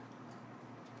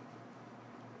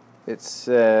 it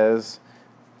says,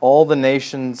 all the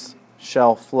nations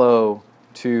shall flow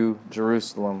to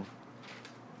Jerusalem.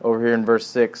 Over here in verse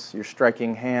 6, you're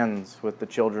striking hands with the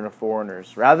children of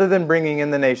foreigners. Rather than bringing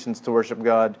in the nations to worship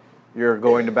God, you're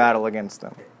going to battle against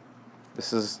them.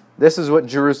 This is what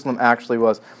Jerusalem actually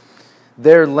was.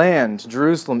 Their land,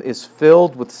 Jerusalem, is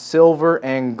filled with silver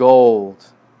and gold.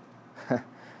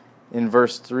 In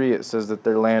verse 3, it says that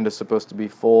their land is supposed to be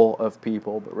full of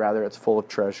people, but rather it's full of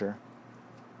treasure.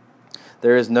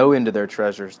 There is no end to their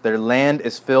treasures. Their land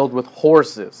is filled with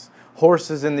horses.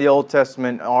 Horses in the Old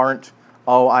Testament aren't,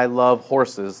 oh, I love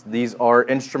horses. These are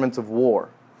instruments of war.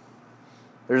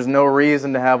 There's no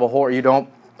reason to have a horse. You don't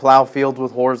plow fields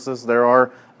with horses. There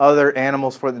are other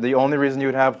animals for the only reason you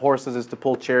would have horses is to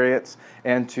pull chariots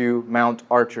and to mount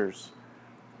archers.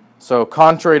 So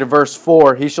contrary to verse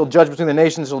 4, he shall judge between the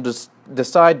nations, shall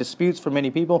decide disputes for many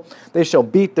people. They shall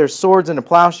beat their swords into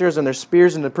plowshares and their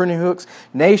spears into pruning hooks.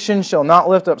 Nation shall not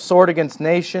lift up sword against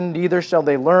nation, neither shall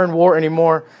they learn war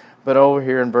anymore. But over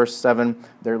here in verse 7,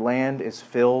 their land is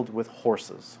filled with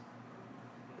horses.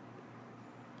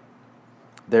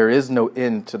 There is no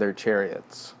end to their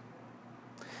chariots.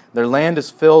 Their land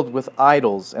is filled with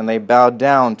idols, and they bow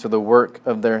down to the work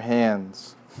of their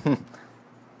hands.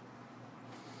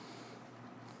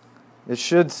 It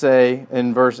should say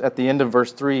at the end of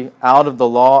verse 3, out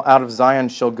of Zion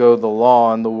shall go the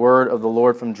law and the word of the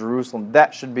Lord from Jerusalem.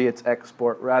 That should be its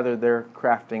export. Rather, they're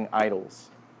crafting idols.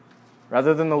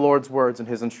 Rather than the Lord's words and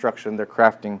His instruction, they're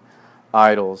crafting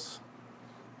idols.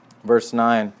 Verse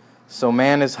 9, so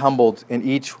man is humbled, and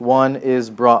each one is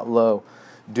brought low.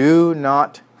 Do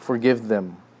not forgive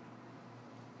them.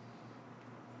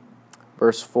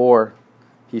 Verse 4,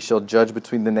 he shall judge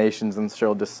between the nations and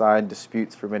shall decide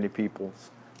disputes for many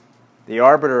peoples. The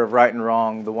arbiter of right and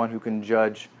wrong, the one who can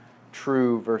judge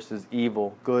true versus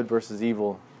evil, good versus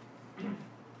evil,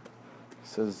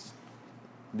 says,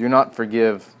 do not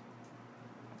forgive.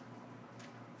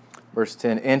 Verse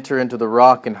 10, enter into the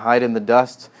rock and hide in the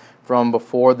dust from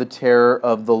before the terror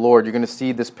of the Lord. You're going to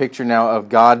see this picture now of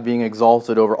God being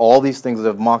exalted over all these things that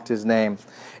have mocked His name.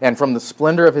 And from the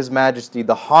splendor of His majesty,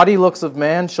 the haughty looks of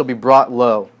man shall be brought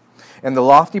low, and the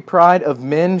lofty pride of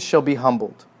men shall be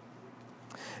humbled.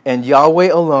 And Yahweh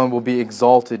alone will be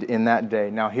exalted in that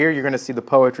day. Now here you're going to see the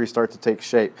poetry start to take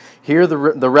shape. Here the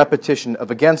repetition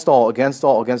of against all, against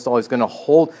all, against all is going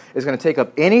to take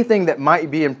up anything that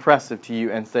might be impressive to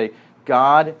you and say,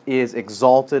 God is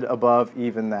exalted above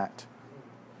even that.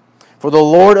 For the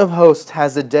Lord of hosts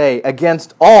has a day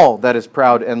against all that is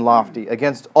proud and lofty,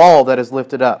 against all that is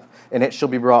lifted up, and it shall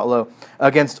be brought low,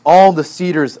 against all the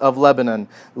cedars of Lebanon,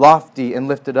 lofty and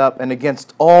lifted up, and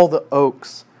against all the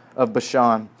oaks of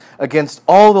Bashan, against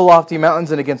all the lofty mountains,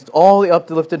 and against all the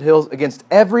uplifted hills, against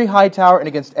every high tower, and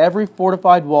against every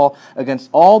fortified wall, against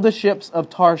all the ships of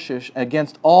Tarshish,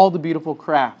 against all the beautiful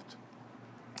craft.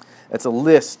 That's a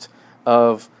list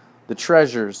of the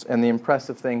treasures and the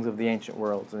impressive things of the ancient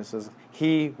worlds. And it says,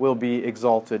 He will be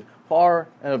exalted far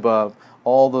and above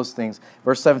all those things.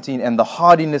 Verse 17, and the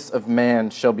haughtiness of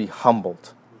man shall be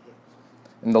humbled,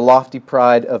 and the lofty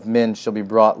pride of men shall be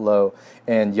brought low,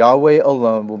 and Yahweh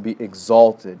alone will be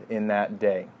exalted in that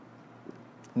day.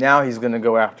 Now He's going to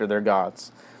go after their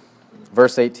gods.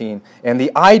 Verse 18, and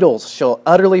the idols shall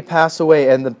utterly pass away,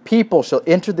 and the people shall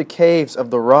enter the caves of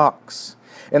the rocks,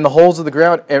 in the holes of the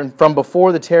ground, and from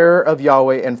before the terror of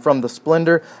Yahweh, and from the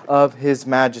splendor of His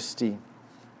majesty.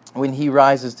 when he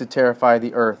rises to terrify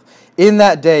the earth. In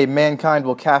that day, mankind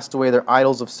will cast away their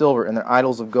idols of silver and their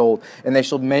idols of gold, and they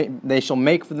shall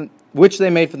make for them, which they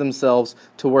made for themselves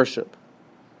to worship.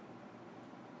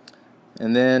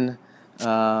 And then,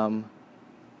 blah,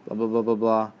 blah, blah, blah,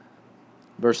 blah.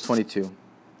 Verse 22.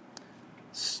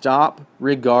 Stop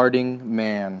regarding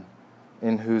man,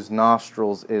 in whose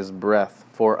nostrils is breath,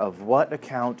 for of what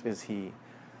account is he?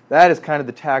 That is kind of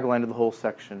the tagline of the whole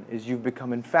section, is you've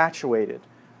become infatuated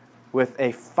with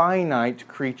a finite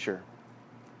creature.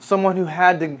 Someone who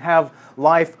had to have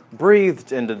life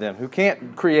breathed into them, who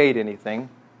can't create anything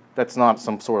that's not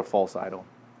some sort of false idol.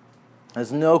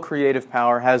 Has no creative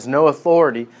power, has no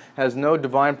authority, has no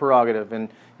divine prerogative, and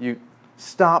you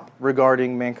stop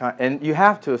regarding mankind. And you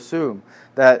have to assume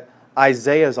that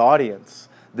Isaiah's audience,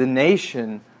 the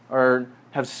nation,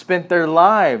 have spent their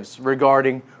lives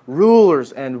regarding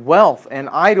rulers and wealth and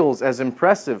idols as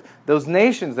impressive. Those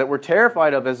nations that we're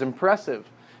terrified of as impressive.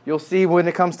 You'll see when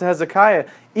it comes to Hezekiah,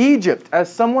 Egypt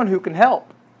as someone who can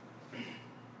help.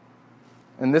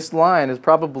 And this line is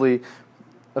probably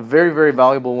a very, very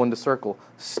valuable one to circle.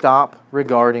 Stop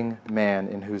regarding man,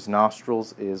 in whose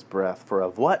nostrils is breath, for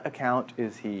of what account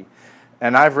is he?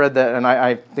 And I've read that, and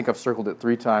I think I've circled it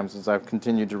 3 times as I've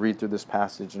continued to read through this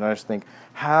passage, and I just think,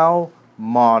 how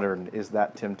modern is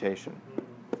that temptation?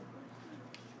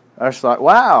 I just thought,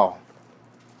 wow,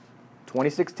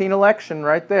 2016 election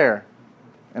right there.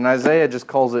 And Isaiah just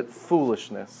calls it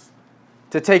foolishness.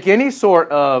 To take any sort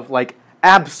of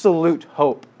absolute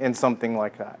hope in something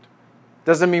like that.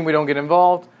 Doesn't mean we don't get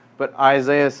involved, but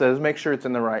Isaiah says make sure it's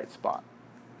in the right spot.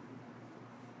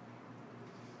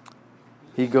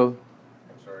 I'm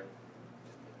sorry.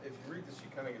 If you read this, you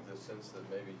kind of get the sense that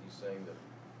maybe he's saying that,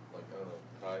 I don't know,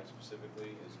 pride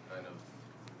specifically is kind of...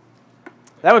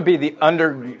 That would be the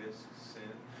greatest sin.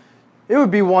 It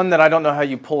would be one that I don't know how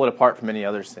you pull it apart from any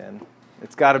other sin.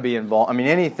 It's got to be involved. I mean,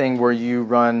 anything where you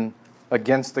run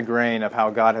against the grain of how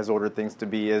God has ordered things to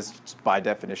be is, just by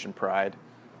definition, pride.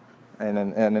 And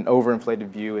an overinflated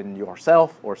view in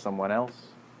yourself or someone else.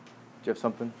 Do you have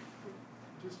something?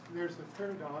 There's a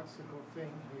paradoxical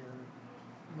thing here.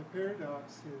 And the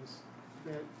paradox is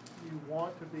that you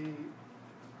want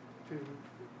to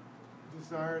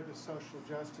desire the social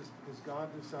justice because God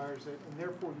desires it, and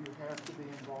therefore you have to be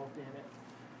involved in it.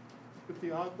 But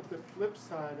the flip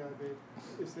side of it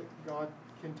is that God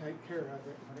can take care of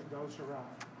it when it goes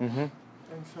awry. Mm-hmm.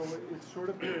 And so it's sort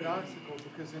of paradoxical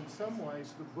because in some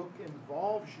ways the book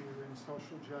involves you in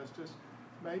social justice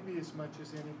maybe as much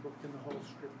as any book in the whole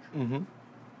Scripture. Mm-hmm.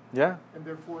 Yeah. And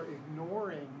therefore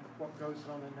ignoring what goes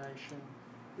on in a nation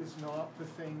is not the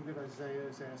thing that Isaiah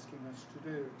is asking us to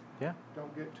do. Yeah.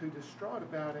 Don't get too distraught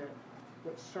about it,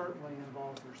 but certainly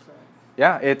involve yourself.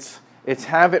 Yeah, it's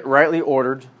have it rightly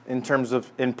ordered in terms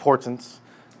of importance,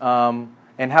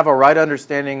 and have a right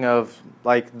understanding of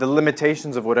the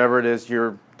limitations of whatever it is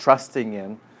you're trusting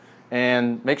in,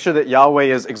 and make sure that Yahweh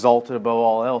is exalted above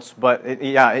all else. But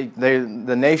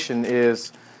the nation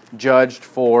is judged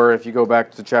for, if you go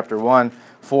back to chapter 1,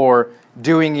 for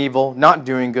doing evil, not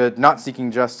doing good, not seeking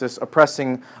justice,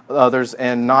 oppressing others,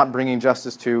 and not bringing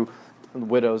justice to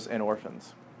widows and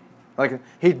orphans.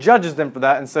 He judges them for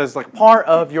that and says, part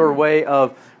of your way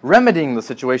of remedying the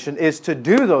situation is to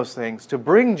do those things, to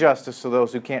bring justice to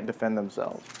those who can't defend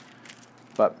themselves.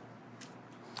 But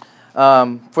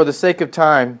for the sake of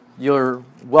time, you're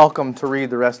welcome to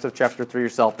read the rest of chapter 3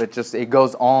 yourself. It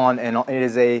goes on, and it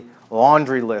is a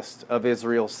laundry list of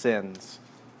Israel's sins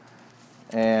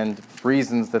and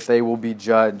reasons that they will be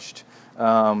judged,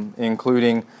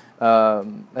 including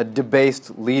a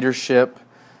debased leadership,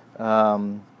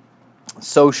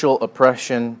 social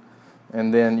oppression,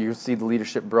 and then you'll see the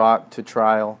leadership brought to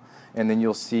trial, and then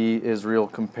you'll see Israel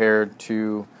compared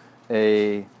to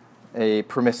a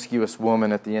promiscuous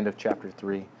woman at the end of chapter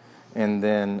 3, and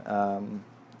then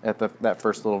at that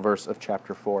first little verse of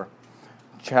chapter 4.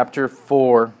 Chapter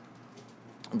 4,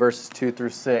 verses 2 through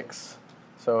 6.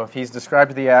 So if he's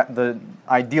described the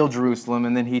ideal Jerusalem,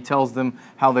 and then he tells them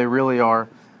how they really are,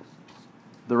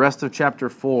 the rest of chapter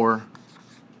 4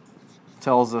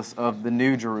 tells us of the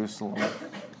new Jerusalem,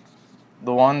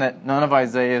 the one that none of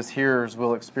Isaiah's hearers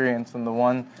will experience, and the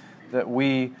one that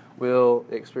we will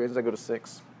experience. I go to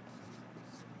 6.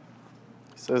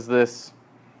 It says this: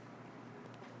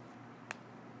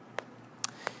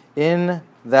 in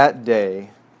that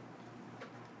day,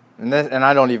 and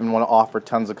I don't even want to offer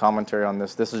tons of commentary on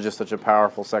this. This is just such a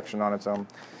powerful section on its own.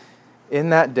 In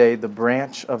that day, the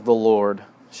branch of the Lord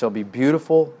shall be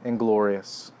beautiful and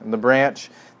glorious. And the branch,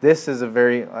 this is a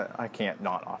very, I can't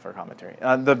not offer commentary.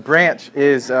 The branch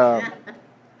is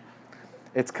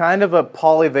It's kind of a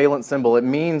polyvalent symbol. It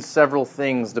means several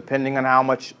things depending on how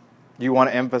much you want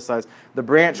to emphasize. The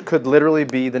branch could literally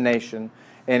be the nation,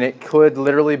 and it could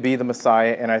literally be the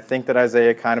Messiah, and I think that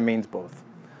Isaiah kind of means both.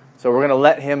 So we're going to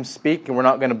let him speak, and we're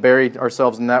not going to bury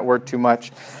ourselves in that word too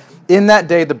much. In that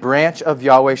day, the branch of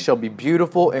Yahweh shall be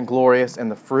beautiful and glorious, and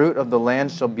the fruit of the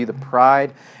land shall be the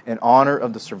pride and honor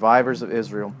of the survivors of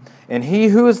Israel. And he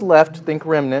who is left, think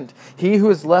remnant, he who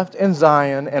is left in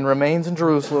Zion and remains in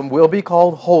Jerusalem will be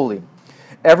called holy.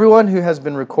 Everyone who has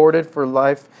been recorded for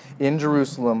life in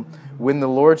Jerusalem, when the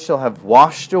Lord shall have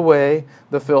washed away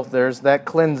the filth, there's that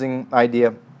cleansing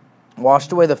idea,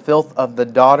 washed away the filth of the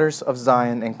daughters of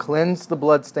Zion, and cleansed the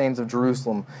bloodstains of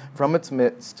Jerusalem from its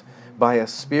midst, by a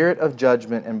spirit of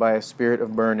judgment and by a spirit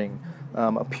of burning,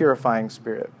 a purifying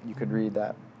spirit. You could read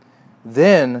that.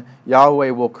 Then Yahweh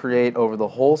will create over the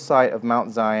whole site of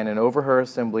Mount Zion and over her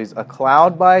assemblies a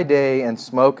cloud by day and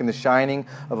smoke and the shining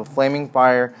of a flaming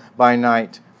fire by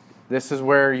night. This is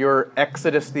where your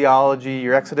Exodus theology,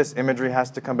 your Exodus imagery has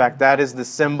to come back. That is the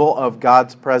symbol of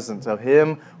God's presence, of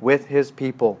Him with His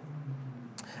people,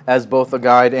 as both a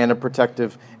guide and a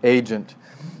protective agent.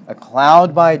 A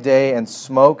cloud by day and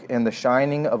smoke and the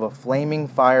shining of a flaming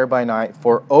fire by night.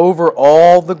 For over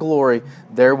all the glory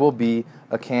there will be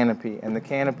a canopy. And the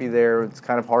canopy there, it's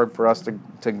kind of hard for us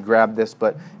to grab this,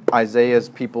 but Isaiah's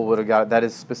people would have got it. That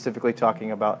is specifically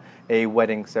talking about a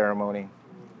wedding ceremony.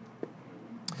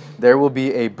 There will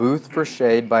be a booth for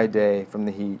shade by day from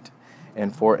the heat,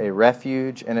 and for a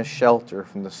refuge and a shelter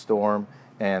from the storm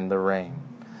and the rain.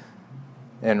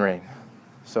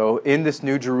 So in this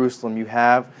New Jerusalem, you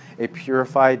have a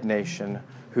purified nation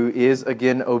who is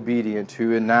again obedient,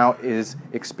 who now is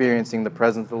experiencing the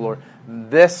presence of the Lord.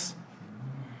 This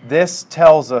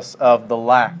tells us of the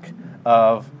lack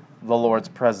of the Lord's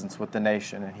presence with the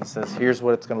nation. And he says, here's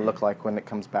what it's going to look like when it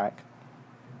comes back.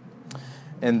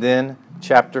 And then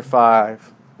chapter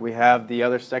 5, we have the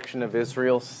other section of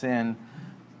Israel's sin,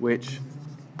 which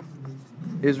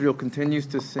Israel continues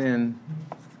to sin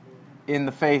in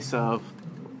the face of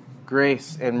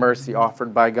grace and mercy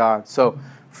offered by God. So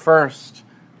first,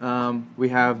 we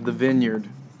have the vineyard.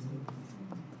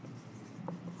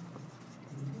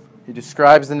 He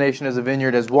describes the nation as a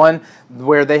vineyard, as one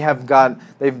where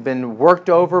they've been worked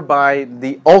over by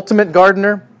the ultimate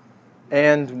gardener,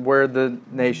 and where the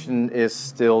nation is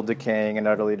still decaying and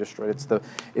utterly destroyed.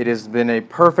 It has been a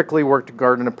perfectly worked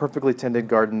garden, a perfectly tended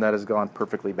garden that has gone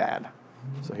perfectly bad.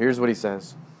 So here's what he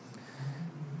says.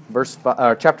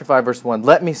 Chapter 5, verse 1.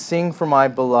 Let me sing for my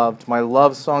beloved, my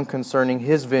love song concerning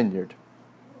his vineyard.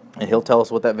 And he'll tell us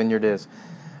what that vineyard is.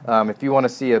 If you want to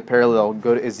see a parallel,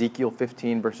 go to Ezekiel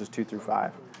 15, verses 2 through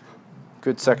 5.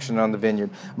 Good section on the vineyard.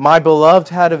 My beloved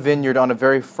had a vineyard on a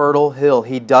very fertile hill.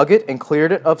 He dug it and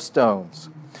cleared it of stones,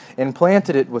 and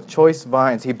planted it with choice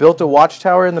vines. He built a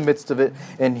watchtower in the midst of it,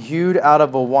 and hewed out a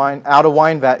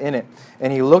wine vat in it.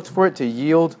 And he looked for it to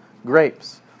yield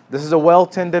grapes. This is a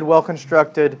well-tended,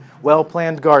 well-constructed,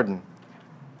 well-planned garden.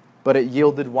 But it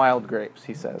yielded wild grapes,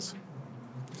 he says.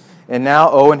 And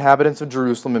now, O inhabitants of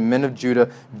Jerusalem and men of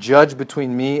Judah, judge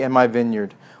between me and my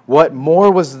vineyard. What more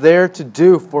was there to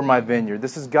do for my vineyard?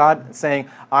 This is God saying,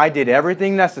 I did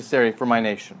everything necessary for my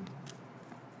nation.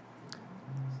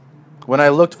 When I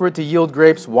looked for it to yield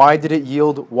grapes, why did it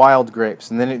yield wild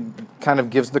grapes? And then it kind of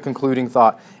gives the concluding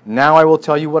thought. Now I will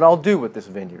tell you what I'll do with this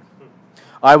vineyard.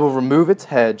 I will remove its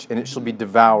hedge, and it shall be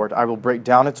devoured. I will break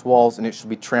down its walls, and it shall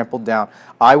be trampled down.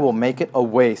 I will make it a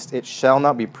waste. It shall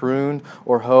not be pruned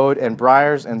or hoed, and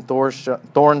briars and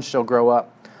thorns shall grow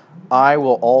up. I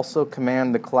will also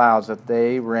command the clouds that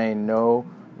they rain no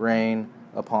rain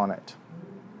upon it.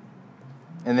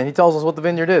 And then he tells us what the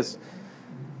vineyard is.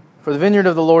 For the vineyard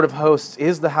of the Lord of hosts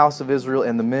is the house of Israel,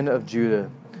 and the men of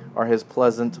Judah are his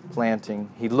pleasant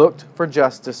planting. He looked for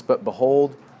justice, but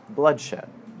behold, bloodshed.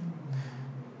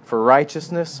 For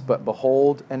righteousness, but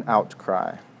behold, an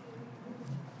outcry.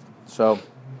 So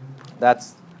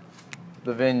that's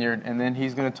the vineyard. And then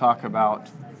he's going to talk about,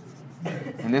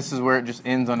 and this is where it just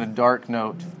ends on a dark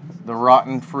note, the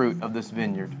rotten fruit of this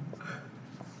vineyard.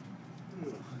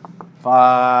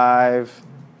 5,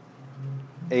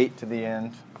 8 to the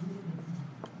end.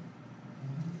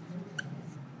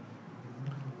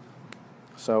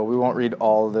 So we won't read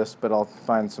all of this, but I'll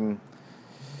find some.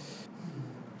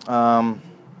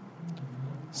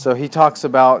 So he talks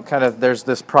about there's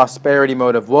this prosperity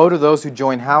motive. Woe to those who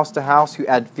join house to house, who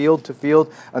add field to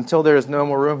field until there is no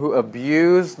more room, who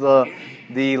abuse the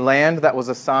land that was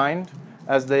assigned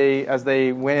as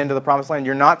they went into the promised land.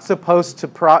 You're not supposed to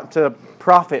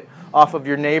profit off of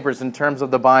your neighbors in terms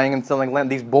of the buying and selling land.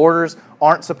 These borders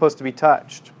aren't supposed to be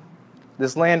touched.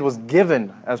 This land was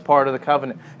given as part of the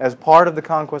covenant, as part of the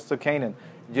conquest of Canaan.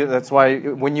 That's why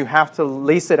when you have to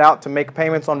lease it out to make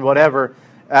payments on whatever,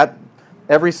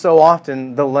 every so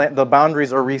often the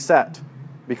boundaries are reset,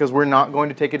 because we're not going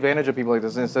to take advantage of people like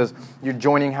this. And it says you're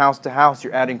joining house to house,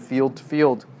 you're adding field to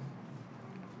field.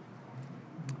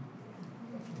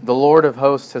 The Lord of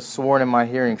hosts has sworn in my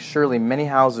hearing, surely many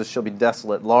houses shall be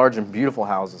desolate, large and beautiful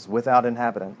houses, without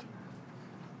inhabitant.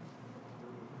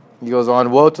 He goes on,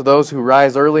 woe to those who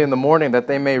rise early in the morning, that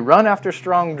they may run after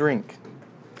strong drink,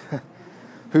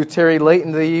 who tarry late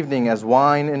in the evening, as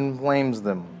wine inflames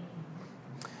them.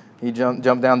 He jumped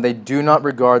down, they do not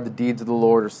regard the deeds of the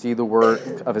Lord, or see the work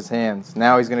of his hands.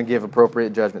 Now he's going to give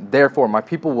appropriate judgment. Therefore, my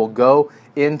people will go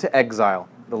into exile.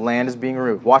 The land is being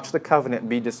removed. Watch the covenant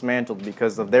be dismantled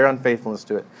because of their unfaithfulness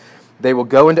to it. They will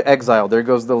go into exile. There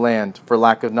goes the land for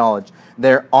lack of knowledge.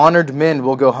 Their honored men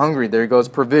will go hungry. There goes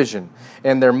provision.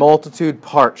 And their multitude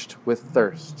parched with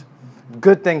thirst.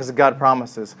 Good things that God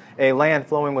promises. A land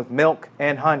flowing with milk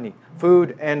and honey,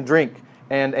 food and drink,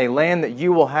 and a land that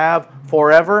you will have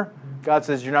forever. God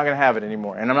says you're not going to have it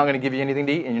anymore. And I'm not going to give you anything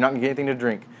to eat, and you're not going to get anything to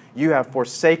drink. You have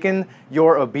forsaken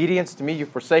your obedience to me. You've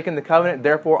forsaken the covenant.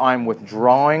 Therefore, I'm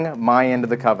withdrawing my end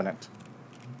of the covenant.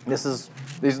 These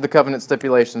are the covenant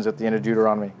stipulations at the end of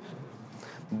Deuteronomy.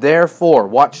 Therefore,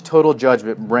 watch total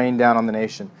judgment rain down on the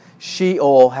nation.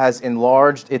 Sheol has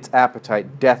enlarged its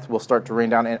appetite. Death will start to rain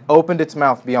down and opened its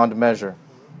mouth beyond measure.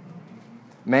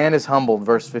 Man is humbled,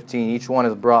 verse 15. Each one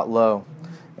is brought low.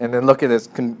 And then look at this,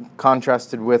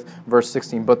 contrasted with verse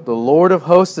 16. But the Lord of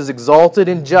hosts is exalted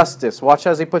in justice. Watch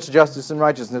as he puts justice and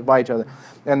righteousness by each other.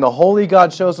 And the holy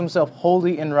God shows himself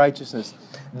holy in righteousness.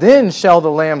 Then shall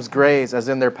the lambs graze as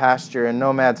in their pasture, and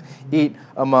nomads eat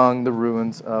among the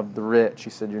ruins of the rich. He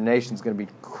said, your nation's going to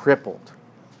be crippled.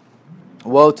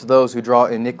 Woe to those who draw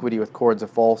iniquity with cords of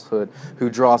falsehood, who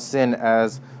draw sin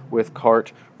as with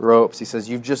cart ropes. He says,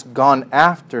 you've just gone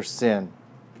after sin.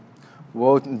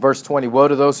 Woe, verse 20, woe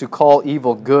to those who call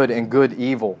evil good and good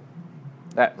evil.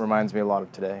 That reminds me a lot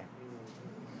of today.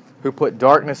 Who put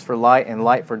darkness for light and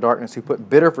light for darkness, who put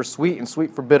bitter for sweet and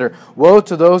sweet for bitter. Woe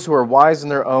to those who are wise in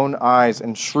their own eyes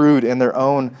and shrewd in their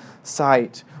own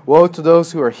sight. Woe to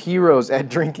those who are heroes at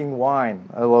drinking wine.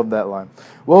 I love that line.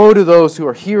 Woe to those who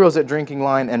are heroes at drinking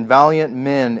wine and valiant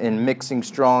men in mixing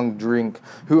strong drink,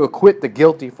 who acquit the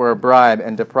guilty for a bribe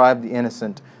and deprive the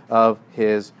innocent of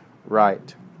his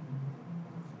right.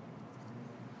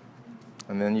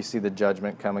 And then you see the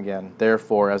judgment come again.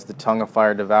 Therefore, as the tongue of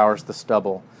fire devours the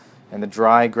stubble, and the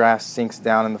dry grass sinks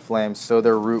down in the flames, so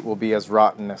their root will be as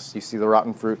rottenness. You see the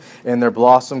rotten fruit. And their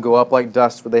blossom go up like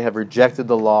dust, for they have rejected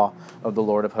the law of the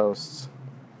Lord of hosts.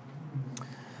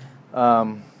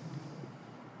 The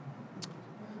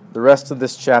rest of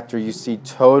this chapter, you see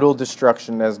total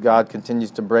destruction as God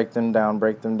continues to break them down,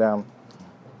 break them down.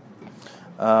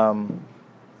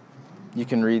 You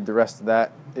can read the rest of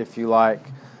that if you like.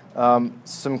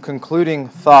 Some concluding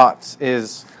thoughts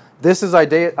is, this is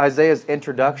Isaiah's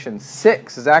introduction.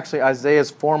 6 is actually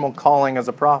Isaiah's formal calling as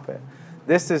a prophet.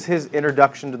 This is his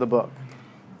introduction to the book.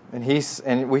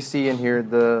 And we see in here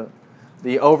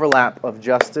the overlap of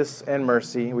justice and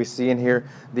mercy. We see in here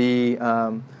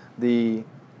the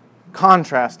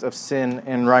contrast of sin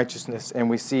and righteousness. And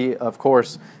we see, of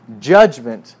course,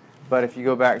 judgment. But if you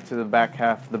go back to the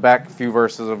back few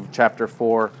verses of chapter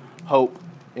 4, hope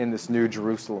in this new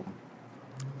Jerusalem.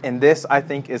 And this, I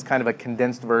think, is kind of a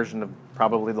condensed version of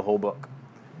probably the whole book.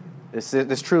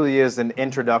 This truly is an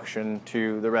introduction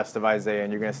to the rest of Isaiah,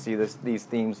 and you're going to see these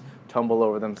themes tumble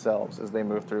over themselves as they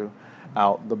move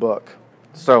throughout the book.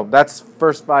 So that's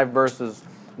first 5 verses.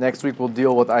 Next week we'll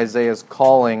deal with Isaiah's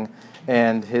calling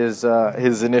and his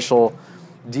initial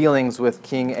dealings with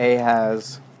King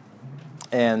Ahaz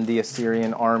and the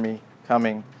Assyrian army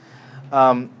coming.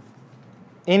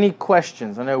 Any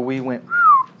questions? I know we went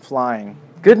flying.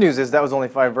 Good news is that was only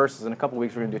 5 verses. In a couple of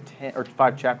weeks we're going to do 10 or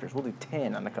 5 chapters. We'll do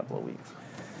 10 in a couple of weeks.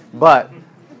 But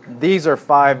these are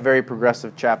 5 very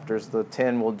progressive chapters. The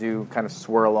 10 will do kind of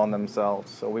swirl on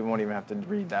themselves, so we won't even have to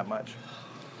read that much.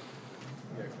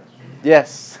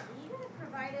 Yes. Are you going to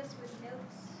provide us with notes?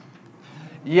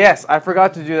 Yes, I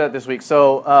forgot to do that this week.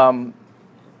 So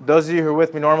those of you who are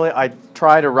with me normally, I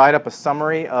try to write up a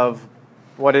summary of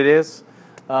what it is.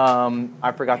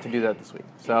 I forgot to do that this week.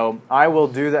 So I will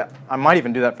do that. I might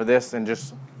even do that for this and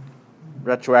just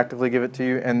retroactively give it to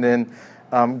you. And then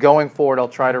going forward, I'll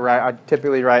try to write, I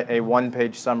typically write a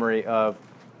 1-page summary of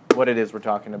what it is we're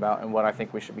talking about and what I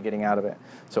think we should be getting out of it.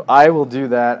 So I will do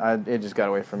that. It just got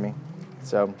away from me.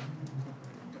 So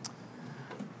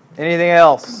anything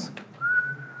else?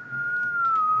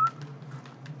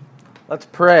 Let's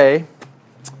pray.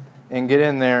 and get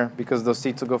in there because those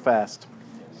seats will go fast.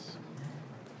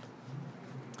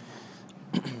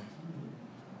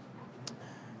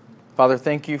 Father,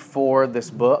 thank you for this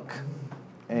book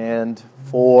and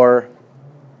for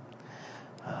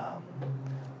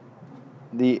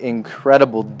the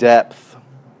incredible depth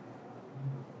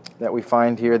that we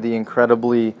find here, the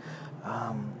incredibly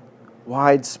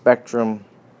wide spectrum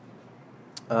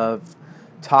of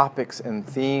topics and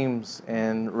themes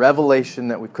and revelation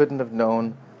that we couldn't have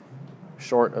known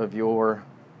short of your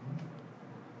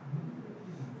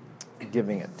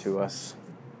giving it to us.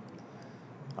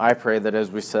 I pray that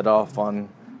as we set off on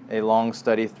a long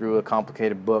study through a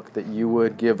complicated book, that you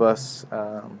would give us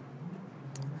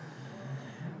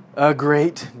a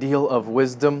great deal of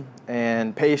wisdom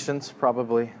and patience,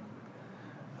 probably,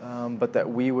 but that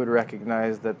we would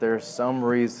recognize that there's some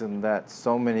reason that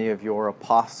so many of your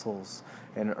apostles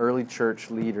and early church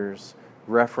leaders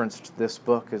referenced this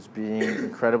book as being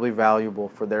incredibly valuable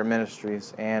for their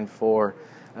ministries and for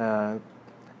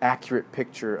accurate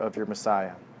picture of your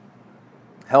Messiah.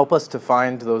 Help us to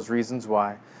find those reasons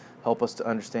why. Help us to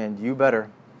understand you better,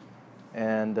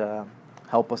 and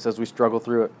help us as we struggle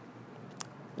through it.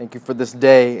 Thank you for this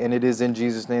day, and it is in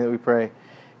Jesus' name that we pray.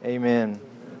 Amen.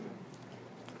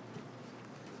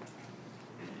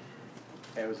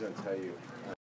 I was going to tell you,